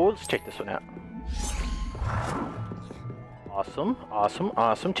 Cool. Let's check this one out. Awesome, awesome,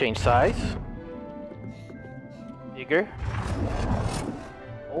 awesome. Change size. Bigger.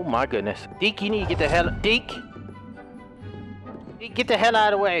 Oh my goodness. Deke, you need to get the hell... Deke! Deke, get the hell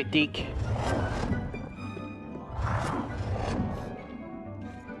out of the way, Deke.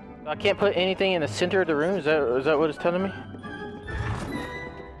 I can't put anything in the center of the room? Is that what it's telling me?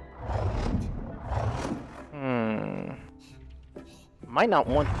 Might not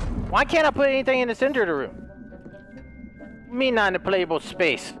want... Why can't I put anything in the center of the room? Me not in a playable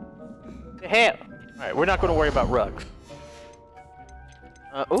space. The hell? Alright, we're not going to worry about rugs.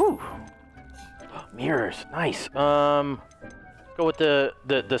 Ooh. Mirrors. Nice. Go with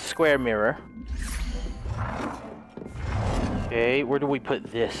the square mirror. Okay, where do we put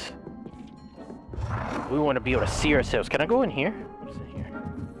this? We want to be able to see ourselves. Can I go in here? What's in here?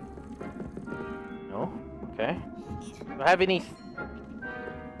 No? Okay. Do I have any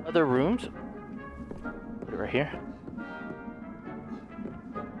other rooms? Put it right here.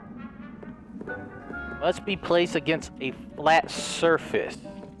 Must be placed against a flat surface.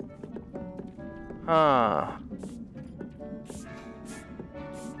 Huh.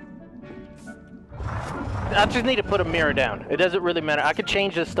 I just need to put a mirror down. It doesn't really matter. I could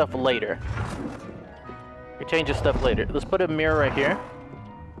change this stuff later. Let's put a mirror right here.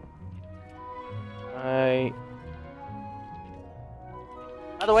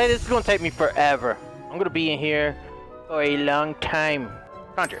 By the way, this is going to take me forever. I'm going to be in here for a long time.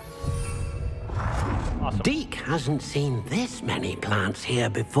 Conjure. Awesome. Deke hasn't seen this many plants here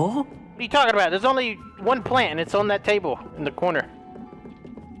before. What are you talking about? There's only one plant and it's on that table in the corner.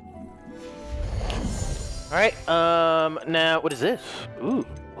 Alright, now what is this? Ooh.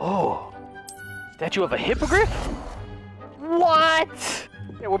 Oh. Statue of a hippogriff? What?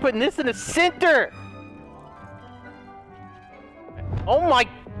 Yeah, we're putting this in the center. Oh my.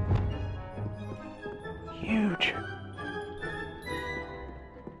 Huge.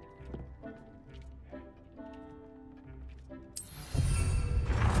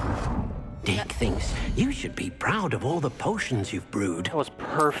 Deke thinks you should be proud of all the potions you've brewed. That was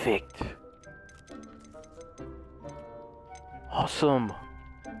perfect. Awesome.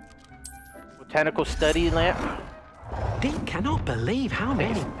 Botanical study lamp. Deke cannot believe how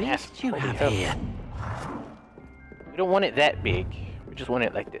many beasts you have here. We don't want it that big. We just want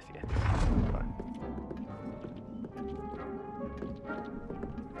it like this, yeah.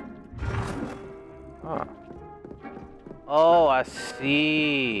 Huh. Oh, I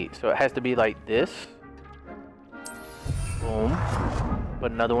see. So it has to be like this. Boom.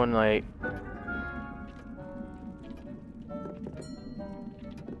 Put another one like...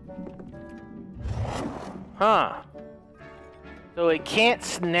 Huh. So it can't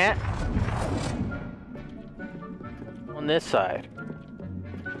snap on this side.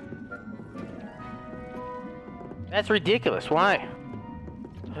 That's ridiculous. Why?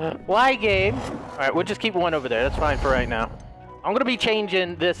 Why, game? Alright, we'll just keep one over there. That's fine for right now. I'm gonna be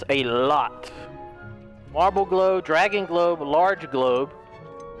changing this a lot. Marble globe, dragon globe, large globe.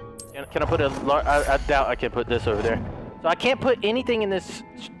 Can I put a... I doubt I can put this over there. So I can't put anything in this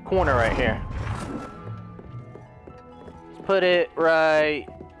corner right here. Let's put it right...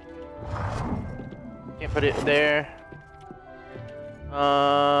 Can't put it there.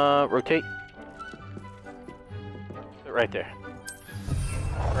 Rotate. Put it right there.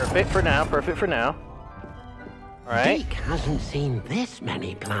 Perfect for now, perfect for now. Alright. Dick hasn't seen this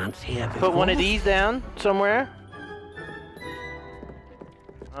many plants here before. Put one of these down somewhere.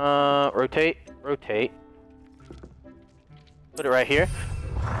 Rotate, rotate. Put it right here.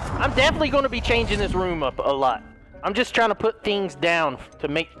 I'm definitely going to be changing this room up a lot. I'm just trying to put things down to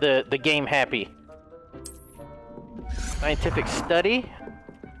make the game happy. Scientific study.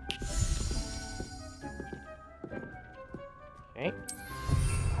 Okay.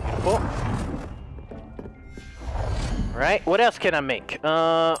 Beautiful. Alright, what else can I make?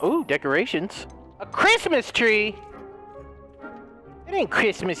 Ooh, decorations. A Christmas tree! It ain't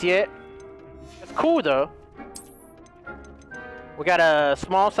Christmas yet. That's cool, though. We got a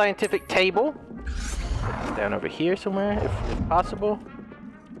small scientific table. Put this down over here somewhere, if possible.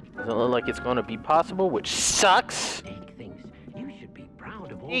 Doesn't look like it's going to be possible, which sucks. Dick thinks you should be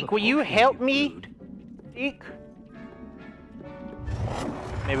proud of all Deke, the will you coffee help you've me? brewed. Deke?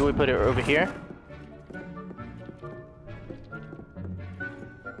 Maybe we put it over here.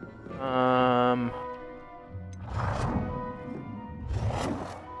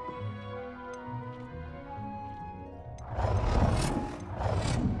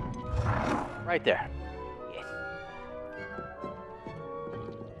 Right there. Yes.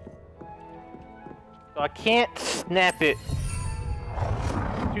 So I can't snap it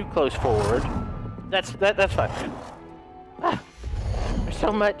too close forward. That's fine. Ah, there's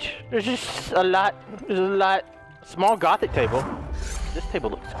so much. There's just a lot. There's a lot. Small Gothic table. This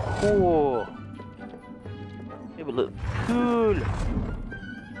table looks cool. Table looks cool.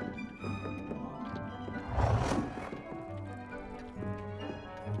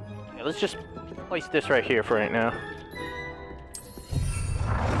 Yeah, let's just place this right here for right now.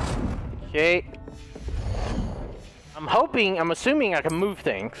 Okay. I'm assuming I can move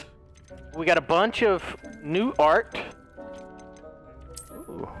things. We got a bunch of new art.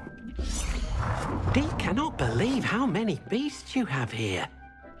 Ooh. Dick cannot believe how many beasts you have here.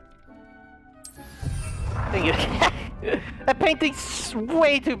 Thank you. That painting's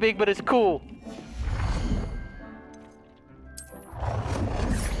way too big, but it's cool.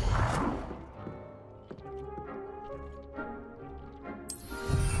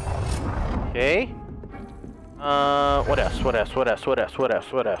 Okay. What else? What else? What else? What else? What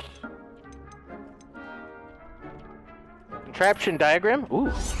else? What else? Contraption diagram. Ooh.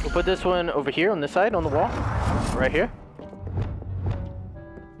 We'll put this one over here on this side on the wall. Right here.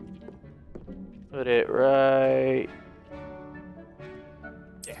 Put it right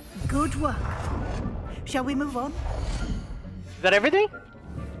there. Good work. Shall we move on? Is that everything?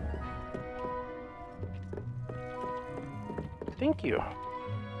 Thank you.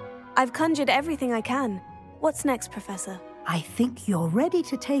 I've conjured everything I can. What's next, Professor? I think you're ready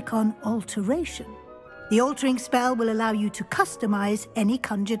to take on alteration. The altering spell will allow you to customize any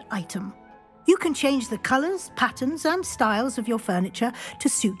conjured item. You can change the colors, patterns, and styles of your furniture to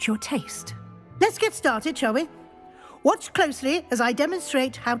suit your taste. Let's get started, shall we? Watch closely as I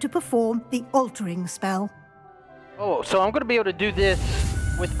demonstrate how to perform the altering spell. Oh, so I'm going to be able to do this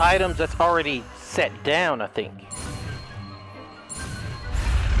with items that's already set down, I think.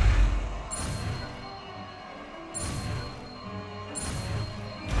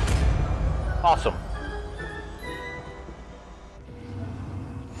 Awesome.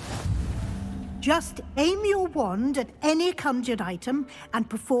 Just aim your wand at any conjured item and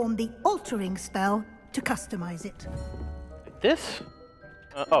perform the altering spell to customize it. Like this?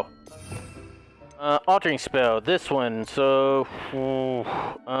 Altering spell. This one. So,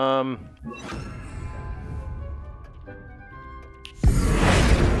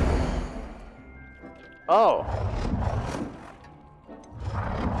 Oh.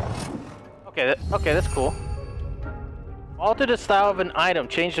 Okay. Okay, that's cool. Alter the style of an item.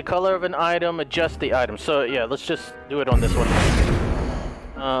 Change the color of an item. Adjust the item. So yeah, let's just do it on this one.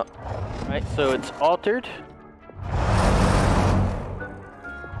 Right, so it's altered.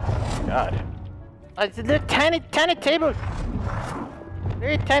 God. It's a little tiny table.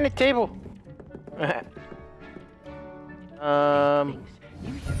 Very tiny table. You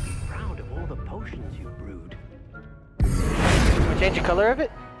should be proud of all the potions you brewed. Change the color of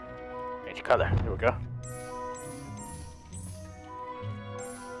it? Change the color. There we go.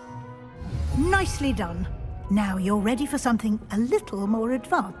 Nicely done. Now you're ready for something a little more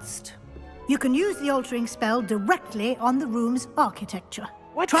advanced. You can use the altering spell directly on the room's architecture.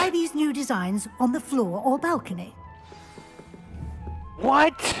 What? Try these new designs on the floor or balcony.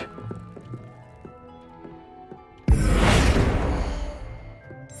 What?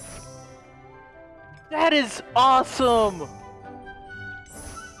 That is awesome!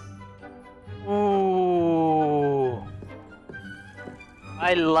 Ooh.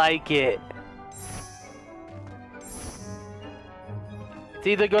 I like it. It's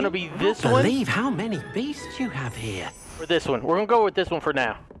either gonna be this one. Believe how many beasts you have here. Or this one. We're gonna go with this one for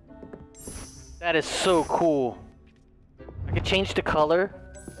now. That is so cool. I can change the color.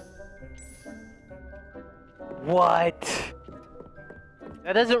 What?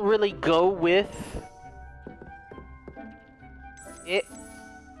 That doesn't really go with it.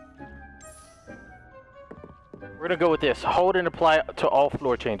 We're gonna go with this. Hold and apply to all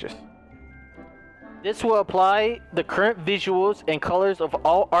floor changes. This will apply the current visuals and colors of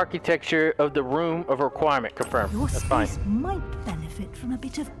all architecture of the room of requirement. Confirmed. Your That's space fine. might benefit from a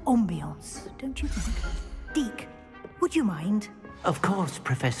bit of ambiance, don't you think? Deke, would you mind? Of course,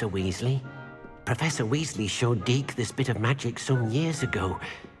 Professor Weasley. Professor Weasley showed Deke this bit of magic some years ago.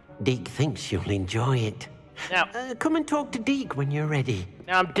 Deke thinks you'll enjoy it. Now, come and talk to Deke when you're ready.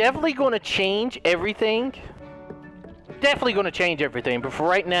 Now, I'm definitely going to change everything. Definitely going to change everything, but for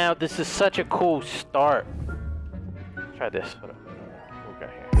right now, this is such a cool start. Let's try this. What we got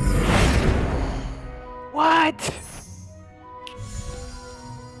here? What?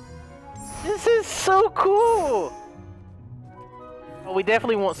 This is so cool. Oh, we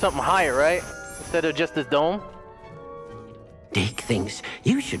definitely want something higher, right? Instead of just this dome. Deke thinks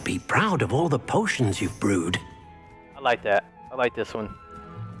you should be proud of all the potions you've brewed. I like that. I like this one.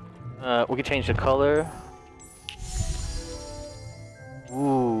 We can change the color.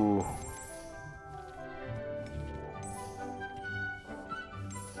 Ooh.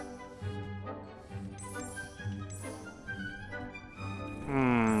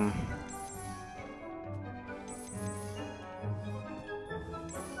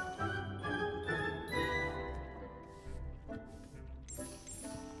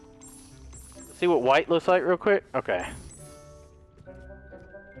 Let's see what white looks like real quick. Okay.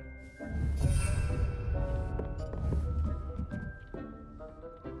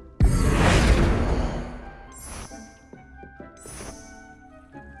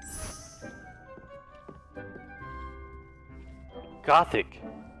 Gothic.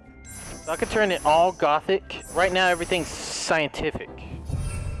 So I could turn it all Gothic. Right now, everything's scientific.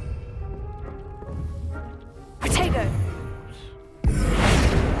 Protego.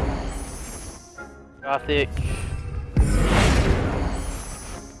 Gothic.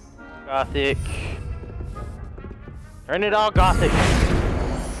 Gothic. Turn it all Gothic.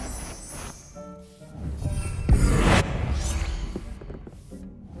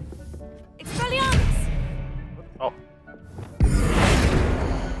 Expelliarmus. Oh.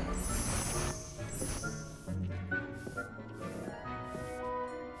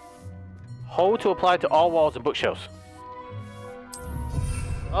 Hold to apply to all walls and bookshelves.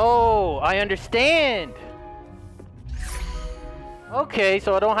 Oh, I understand. Okay,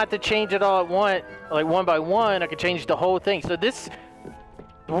 so I don't have to change it all at once, like one by one. I can change the whole thing. So this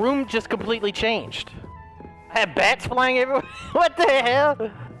room just completely changed. I had bats flying everywhere. What the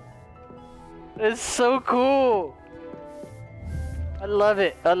hell? It's so cool. I love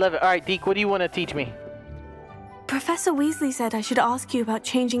it. I love it. All right, Deke, what do you want to teach me? Professor Weasley said I should ask you about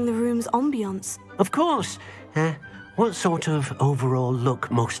changing the room's ambiance. Of course. What sort of overall look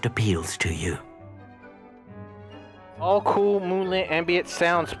most appeals to you? All cool, moonlit, ambient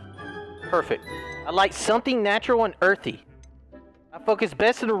sounds perfect. I like something natural and earthy. I focus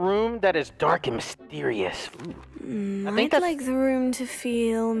best in a room that is dark and mysterious. I'd like the room to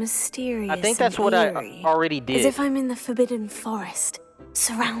feel mysterious. I think that's and what eerie, I already did. As if I'm in the Forbidden Forest,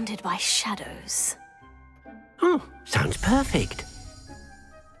 surrounded by shadows. Oh, sounds perfect.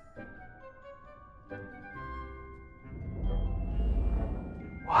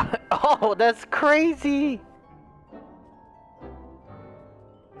 What? Oh, that's crazy.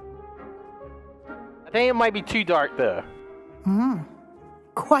 I think it might be too dark though.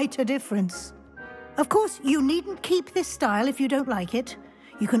 Quite a difference. Of course, you needn't keep this style if you don't like it.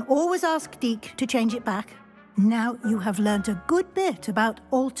 You can always ask Deke to change it back. Now you have learnt a good bit about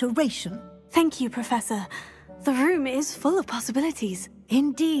alteration. Thank you, Professor. The room is full of possibilities.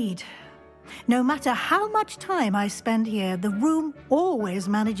 Indeed. No matter how much time I spend here, the room always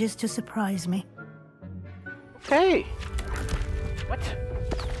manages to surprise me. Okay. What?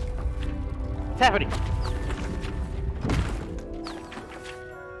 What's happening?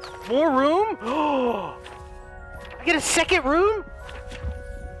 More room? Oh! I get a second room?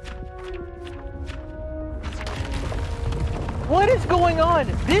 What is going on?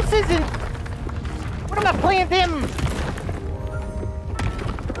 This isn't... What am I playing them?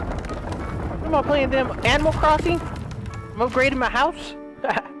 What am I playing them? Animal Crossing? I'm upgrading my house?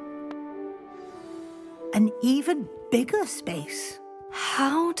 An even bigger space.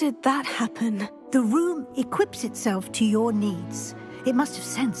 How did that happen? The room equips itself to your needs. It must have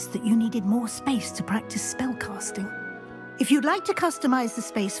sensed that you needed more space to practice spellcasting. If you'd like to customize the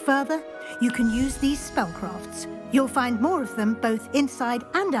space further, you can use these spellcrafts. You'll find more of them both inside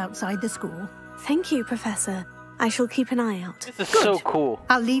and outside the school. Thank you, Professor. I shall keep an eye out. This is so cool.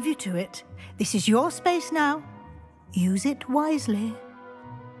 I'll leave you to it. This is your space now. Use it wisely.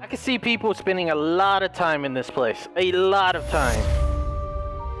 I can see people spending a lot of time in this place. A lot of time.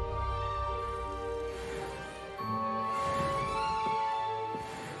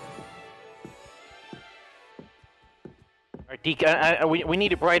 Alright, Deke, we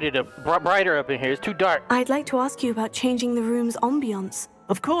need it brighter up in here. It's too dark. I'd like to ask you about changing the room's ambiance.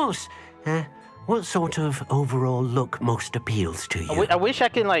 Of course. What sort of overall look most appeals to you? I wish I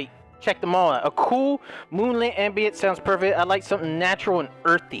could, like, check them all out. A cool moonlit ambient sounds perfect. I like something natural and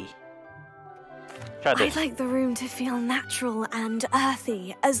earthy. Try this. I'd like the room to feel natural and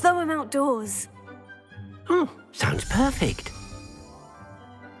earthy, as though I'm outdoors. Oh, sounds perfect.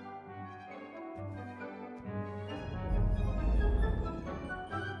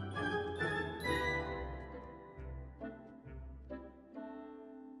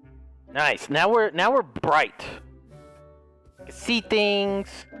 Nice. Now we're bright. I can see things.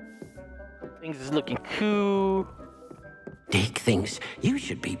 Things is looking cool. Deke thinks you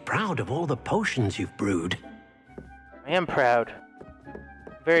should be proud of all the potions you've brewed. I am proud.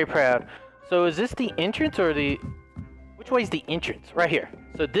 Very proud. So is this the entrance or the... Which way is the entrance? Right here.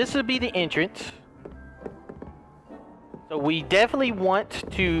 So this would be the entrance. So we definitely want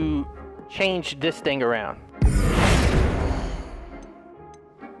to change this thing around.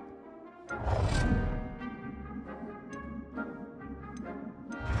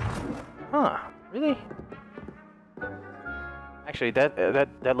 Huh, really? Actually,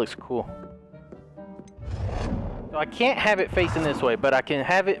 that looks cool. So I can't have it facing this way, but I can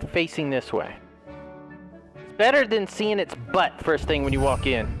have it facing this way. It's better than seeing its butt first thing when you walk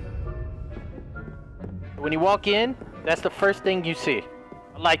in. When you walk in, that's the first thing you see.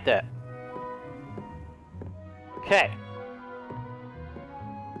 I like that. Okay.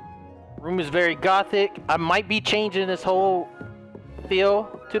 Room is very gothic. I might be changing this whole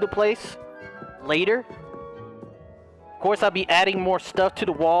feel to the place later. Of course, I'll be adding more stuff to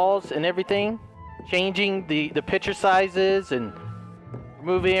the walls and everything, changing the picture sizes and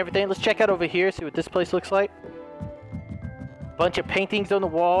removing everything. Let's check out over here, see what this place looks like. Bunch of paintings on the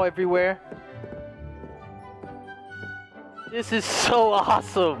wall everywhere. This is so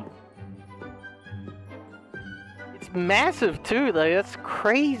awesome. It's massive too, like that's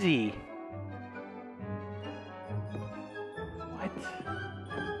crazy.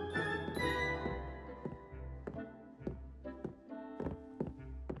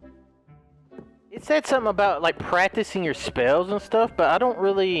 It said something about like practicing your spells and stuff, but I don't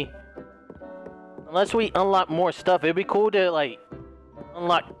really, unless we unlock more stuff, it'd be cool to like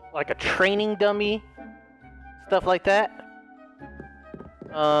unlock like a training dummy, stuff like that.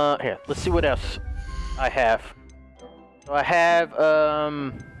 Here, let's see what else I have. So I have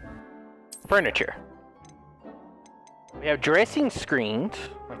furniture. We have dressing screens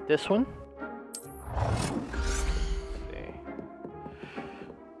like this one.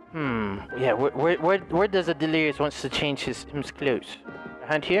 Yeah, where does a Delirious wants to change his clothes?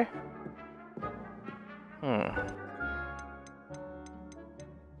 Behind here?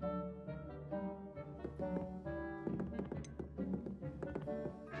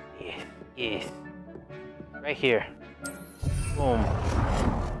 Yes. Right here. Boom.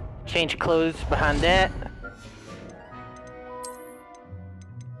 Change clothes behind that.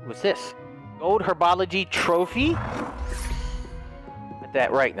 What's this? Gold Herbology Trophy?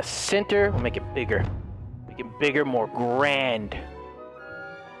 That right in the center. We'll make it bigger. Make it bigger, more grand.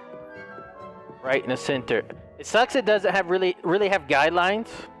 Right in the center. It sucks it doesn't have really have guidelines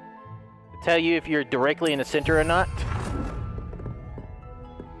to tell you if you're directly in the center or not.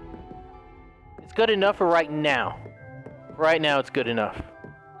 It's good enough for right now. Right now, it's good enough.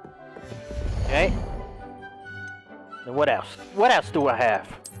 Okay. And what else? What else do I have?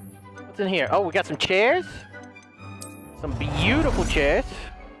 What's in here? Oh, we got some chairs. Some beautiful chairs.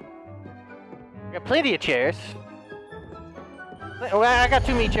 We got plenty of chairs. Well, I got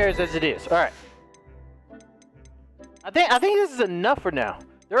too many chairs as it is. All right. I think this is enough for now.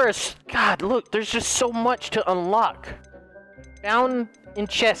 There is, God, look, there's just so much to unlock. Found in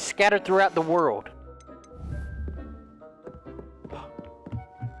chests scattered throughout the world. All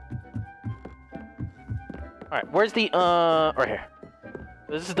right, where's the right here?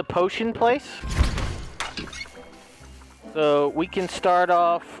 This is the potion place. So we can start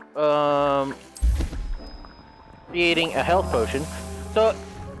off creating a health potion. So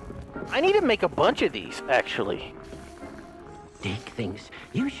I need to make a bunch of these, actually. Dick thinks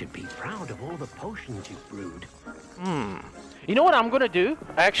you should be proud of all the potions you've brewed. You know what I'm gonna do,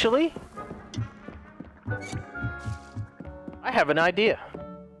 actually? I have an idea.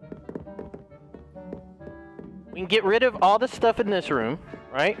 We can get rid of all the stuff in this room,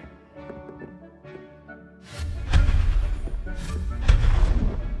 right?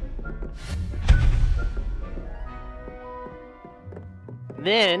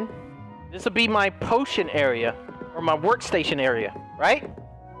 Then, this will be my potion area, or my workstation area, right?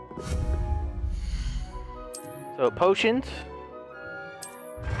 So, potions.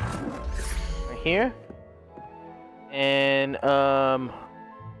 Right here. And,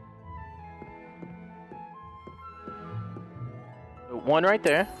 one right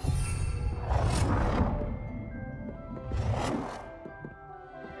there.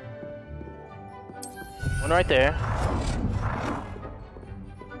 One right there.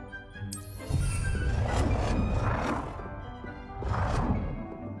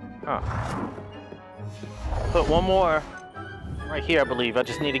 Huh. Put one more right here, I believe. I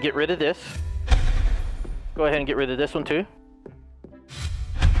just need to get rid of this. Go ahead and get rid of this one too.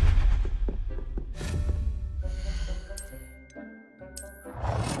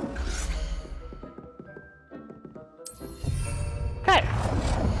 Okay.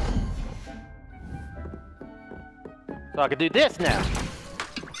 So I can do this now.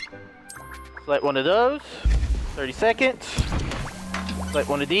 Select one of those. 30 seconds. Select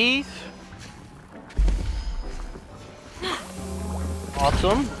one of these.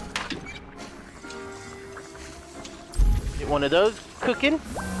 Awesome. Get one of those cooking.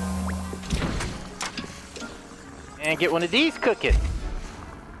 And get one of these cooking.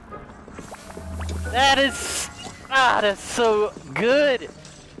 That is... that's so good.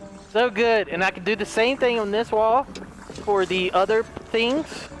 So good. And I can do the same thing on this wall for the other things.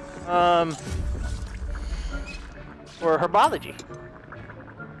 For herbology.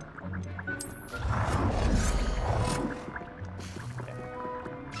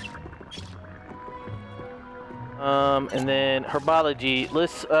 And then herbology,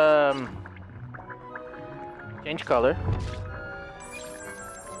 let's change color.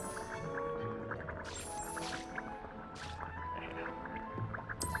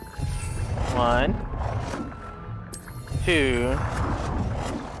 One, two.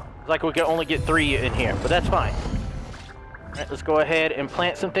 It's like we can only get 3 in here, but that's fine. All right, let's go ahead and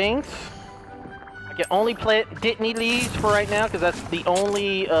plant some things. I can only plant Dittany leaves for right now because that's the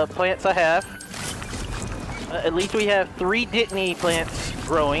only plants I have. At least we have 3 Dittany plants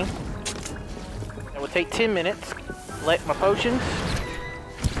growing. That will take 10 minutes. Select my potions.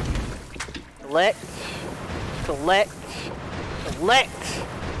 Select. Select. Select.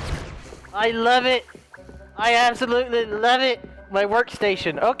 I love it. I absolutely love it. My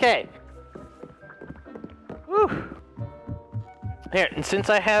workstation. Okay. Whew. Here, and since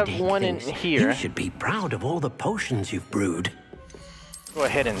I have one in here... You should be proud of all the potions you've brewed. Go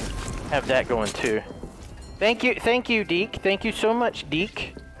ahead and have that going too. Thank you, Deke. Thank you so much,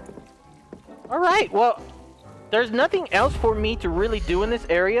 Deke. Alright, well, there's nothing else for me to really do in this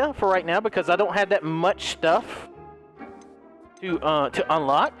area for right now because I don't have that much stuff to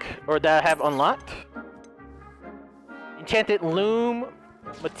unlock, or that I have unlocked. Enchanted Loom,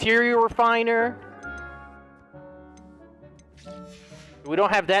 Material Refiner. We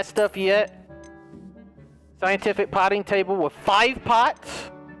don't have that stuff yet. Scientific Potting Table with 5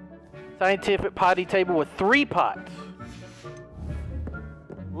 pots. Scientific Potting Table with 3 pots.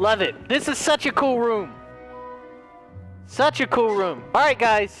 Love it. This is such a cool room. Such a cool room. Alright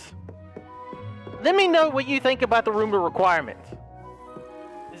guys. Let me know what you think about the room of requirements.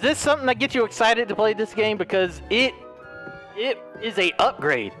 Is this something that gets you excited to play this game? Because it is a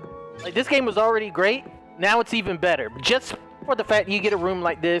upgrade. Like, this game was already great. now it's even better. Just for the fact you get a room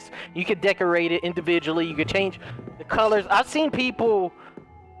like this, you can decorate it individually. You can change the colors. I've seen people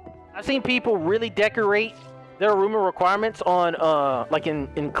really decorate their room requirements on like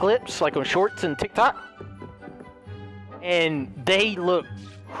in clips, like on shorts and TikTok, and they look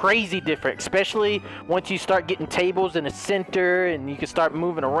crazy different, especially once you start getting tables in the center and you can start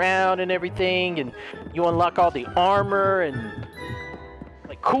moving around and everything, and you unlock all the armor and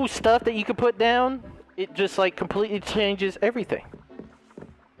like cool stuff that you can put down. It just like completely changes everything.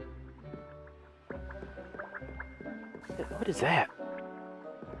 What is that?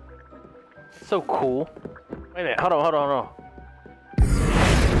 So cool. Wait a minute, hold on.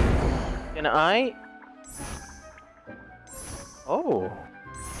 Can I? Oh.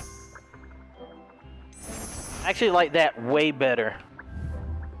 I actually like that way better.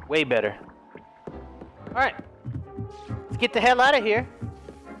 Way better. Alright. Let's get the hell out of here.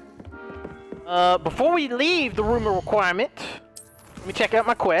 Before we leave the room of requirement, let me check out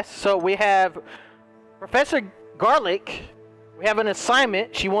my quest. So we have Professor Garlic. We have an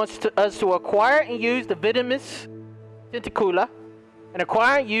assignment. She wants us to acquire and use the Venomous Tentacula and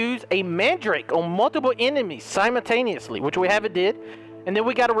acquire and use a Mandrake on multiple enemies simultaneously, which we haven't did. And then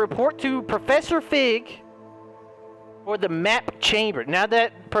we got to report to Professor Fig for the map chamber. Now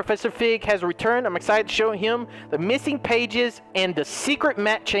that Professor Fig has returned, I'm excited to show him the missing pages and the secret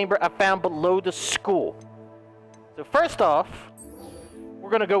map chamber I found below the school. So first off, we're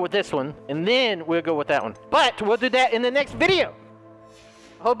gonna go with this one, and then we'll go with that one. But we'll do that in the next video.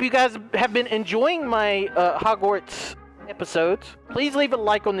 I hope you guys have been enjoying my Hogwarts episodes. Please leave a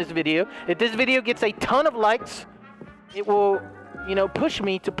like on this video. If this video gets a ton of likes, it will, you know, push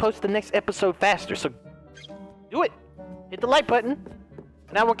me to post the next episode faster. So do it. Hit the like button,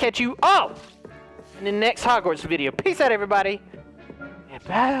 and I will catch you all in the next Hogwarts video. Peace out, everybody. And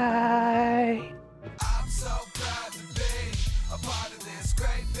bye. I'm so proud to be a part of this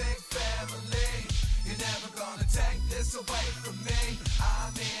great big family. You're never gonna take this away from me.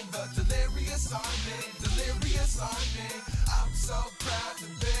 I'm in the delirious army, delirious army. I'm so proud to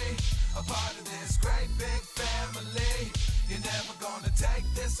be a part of this great big family. You're never gonna take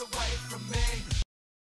this away from me.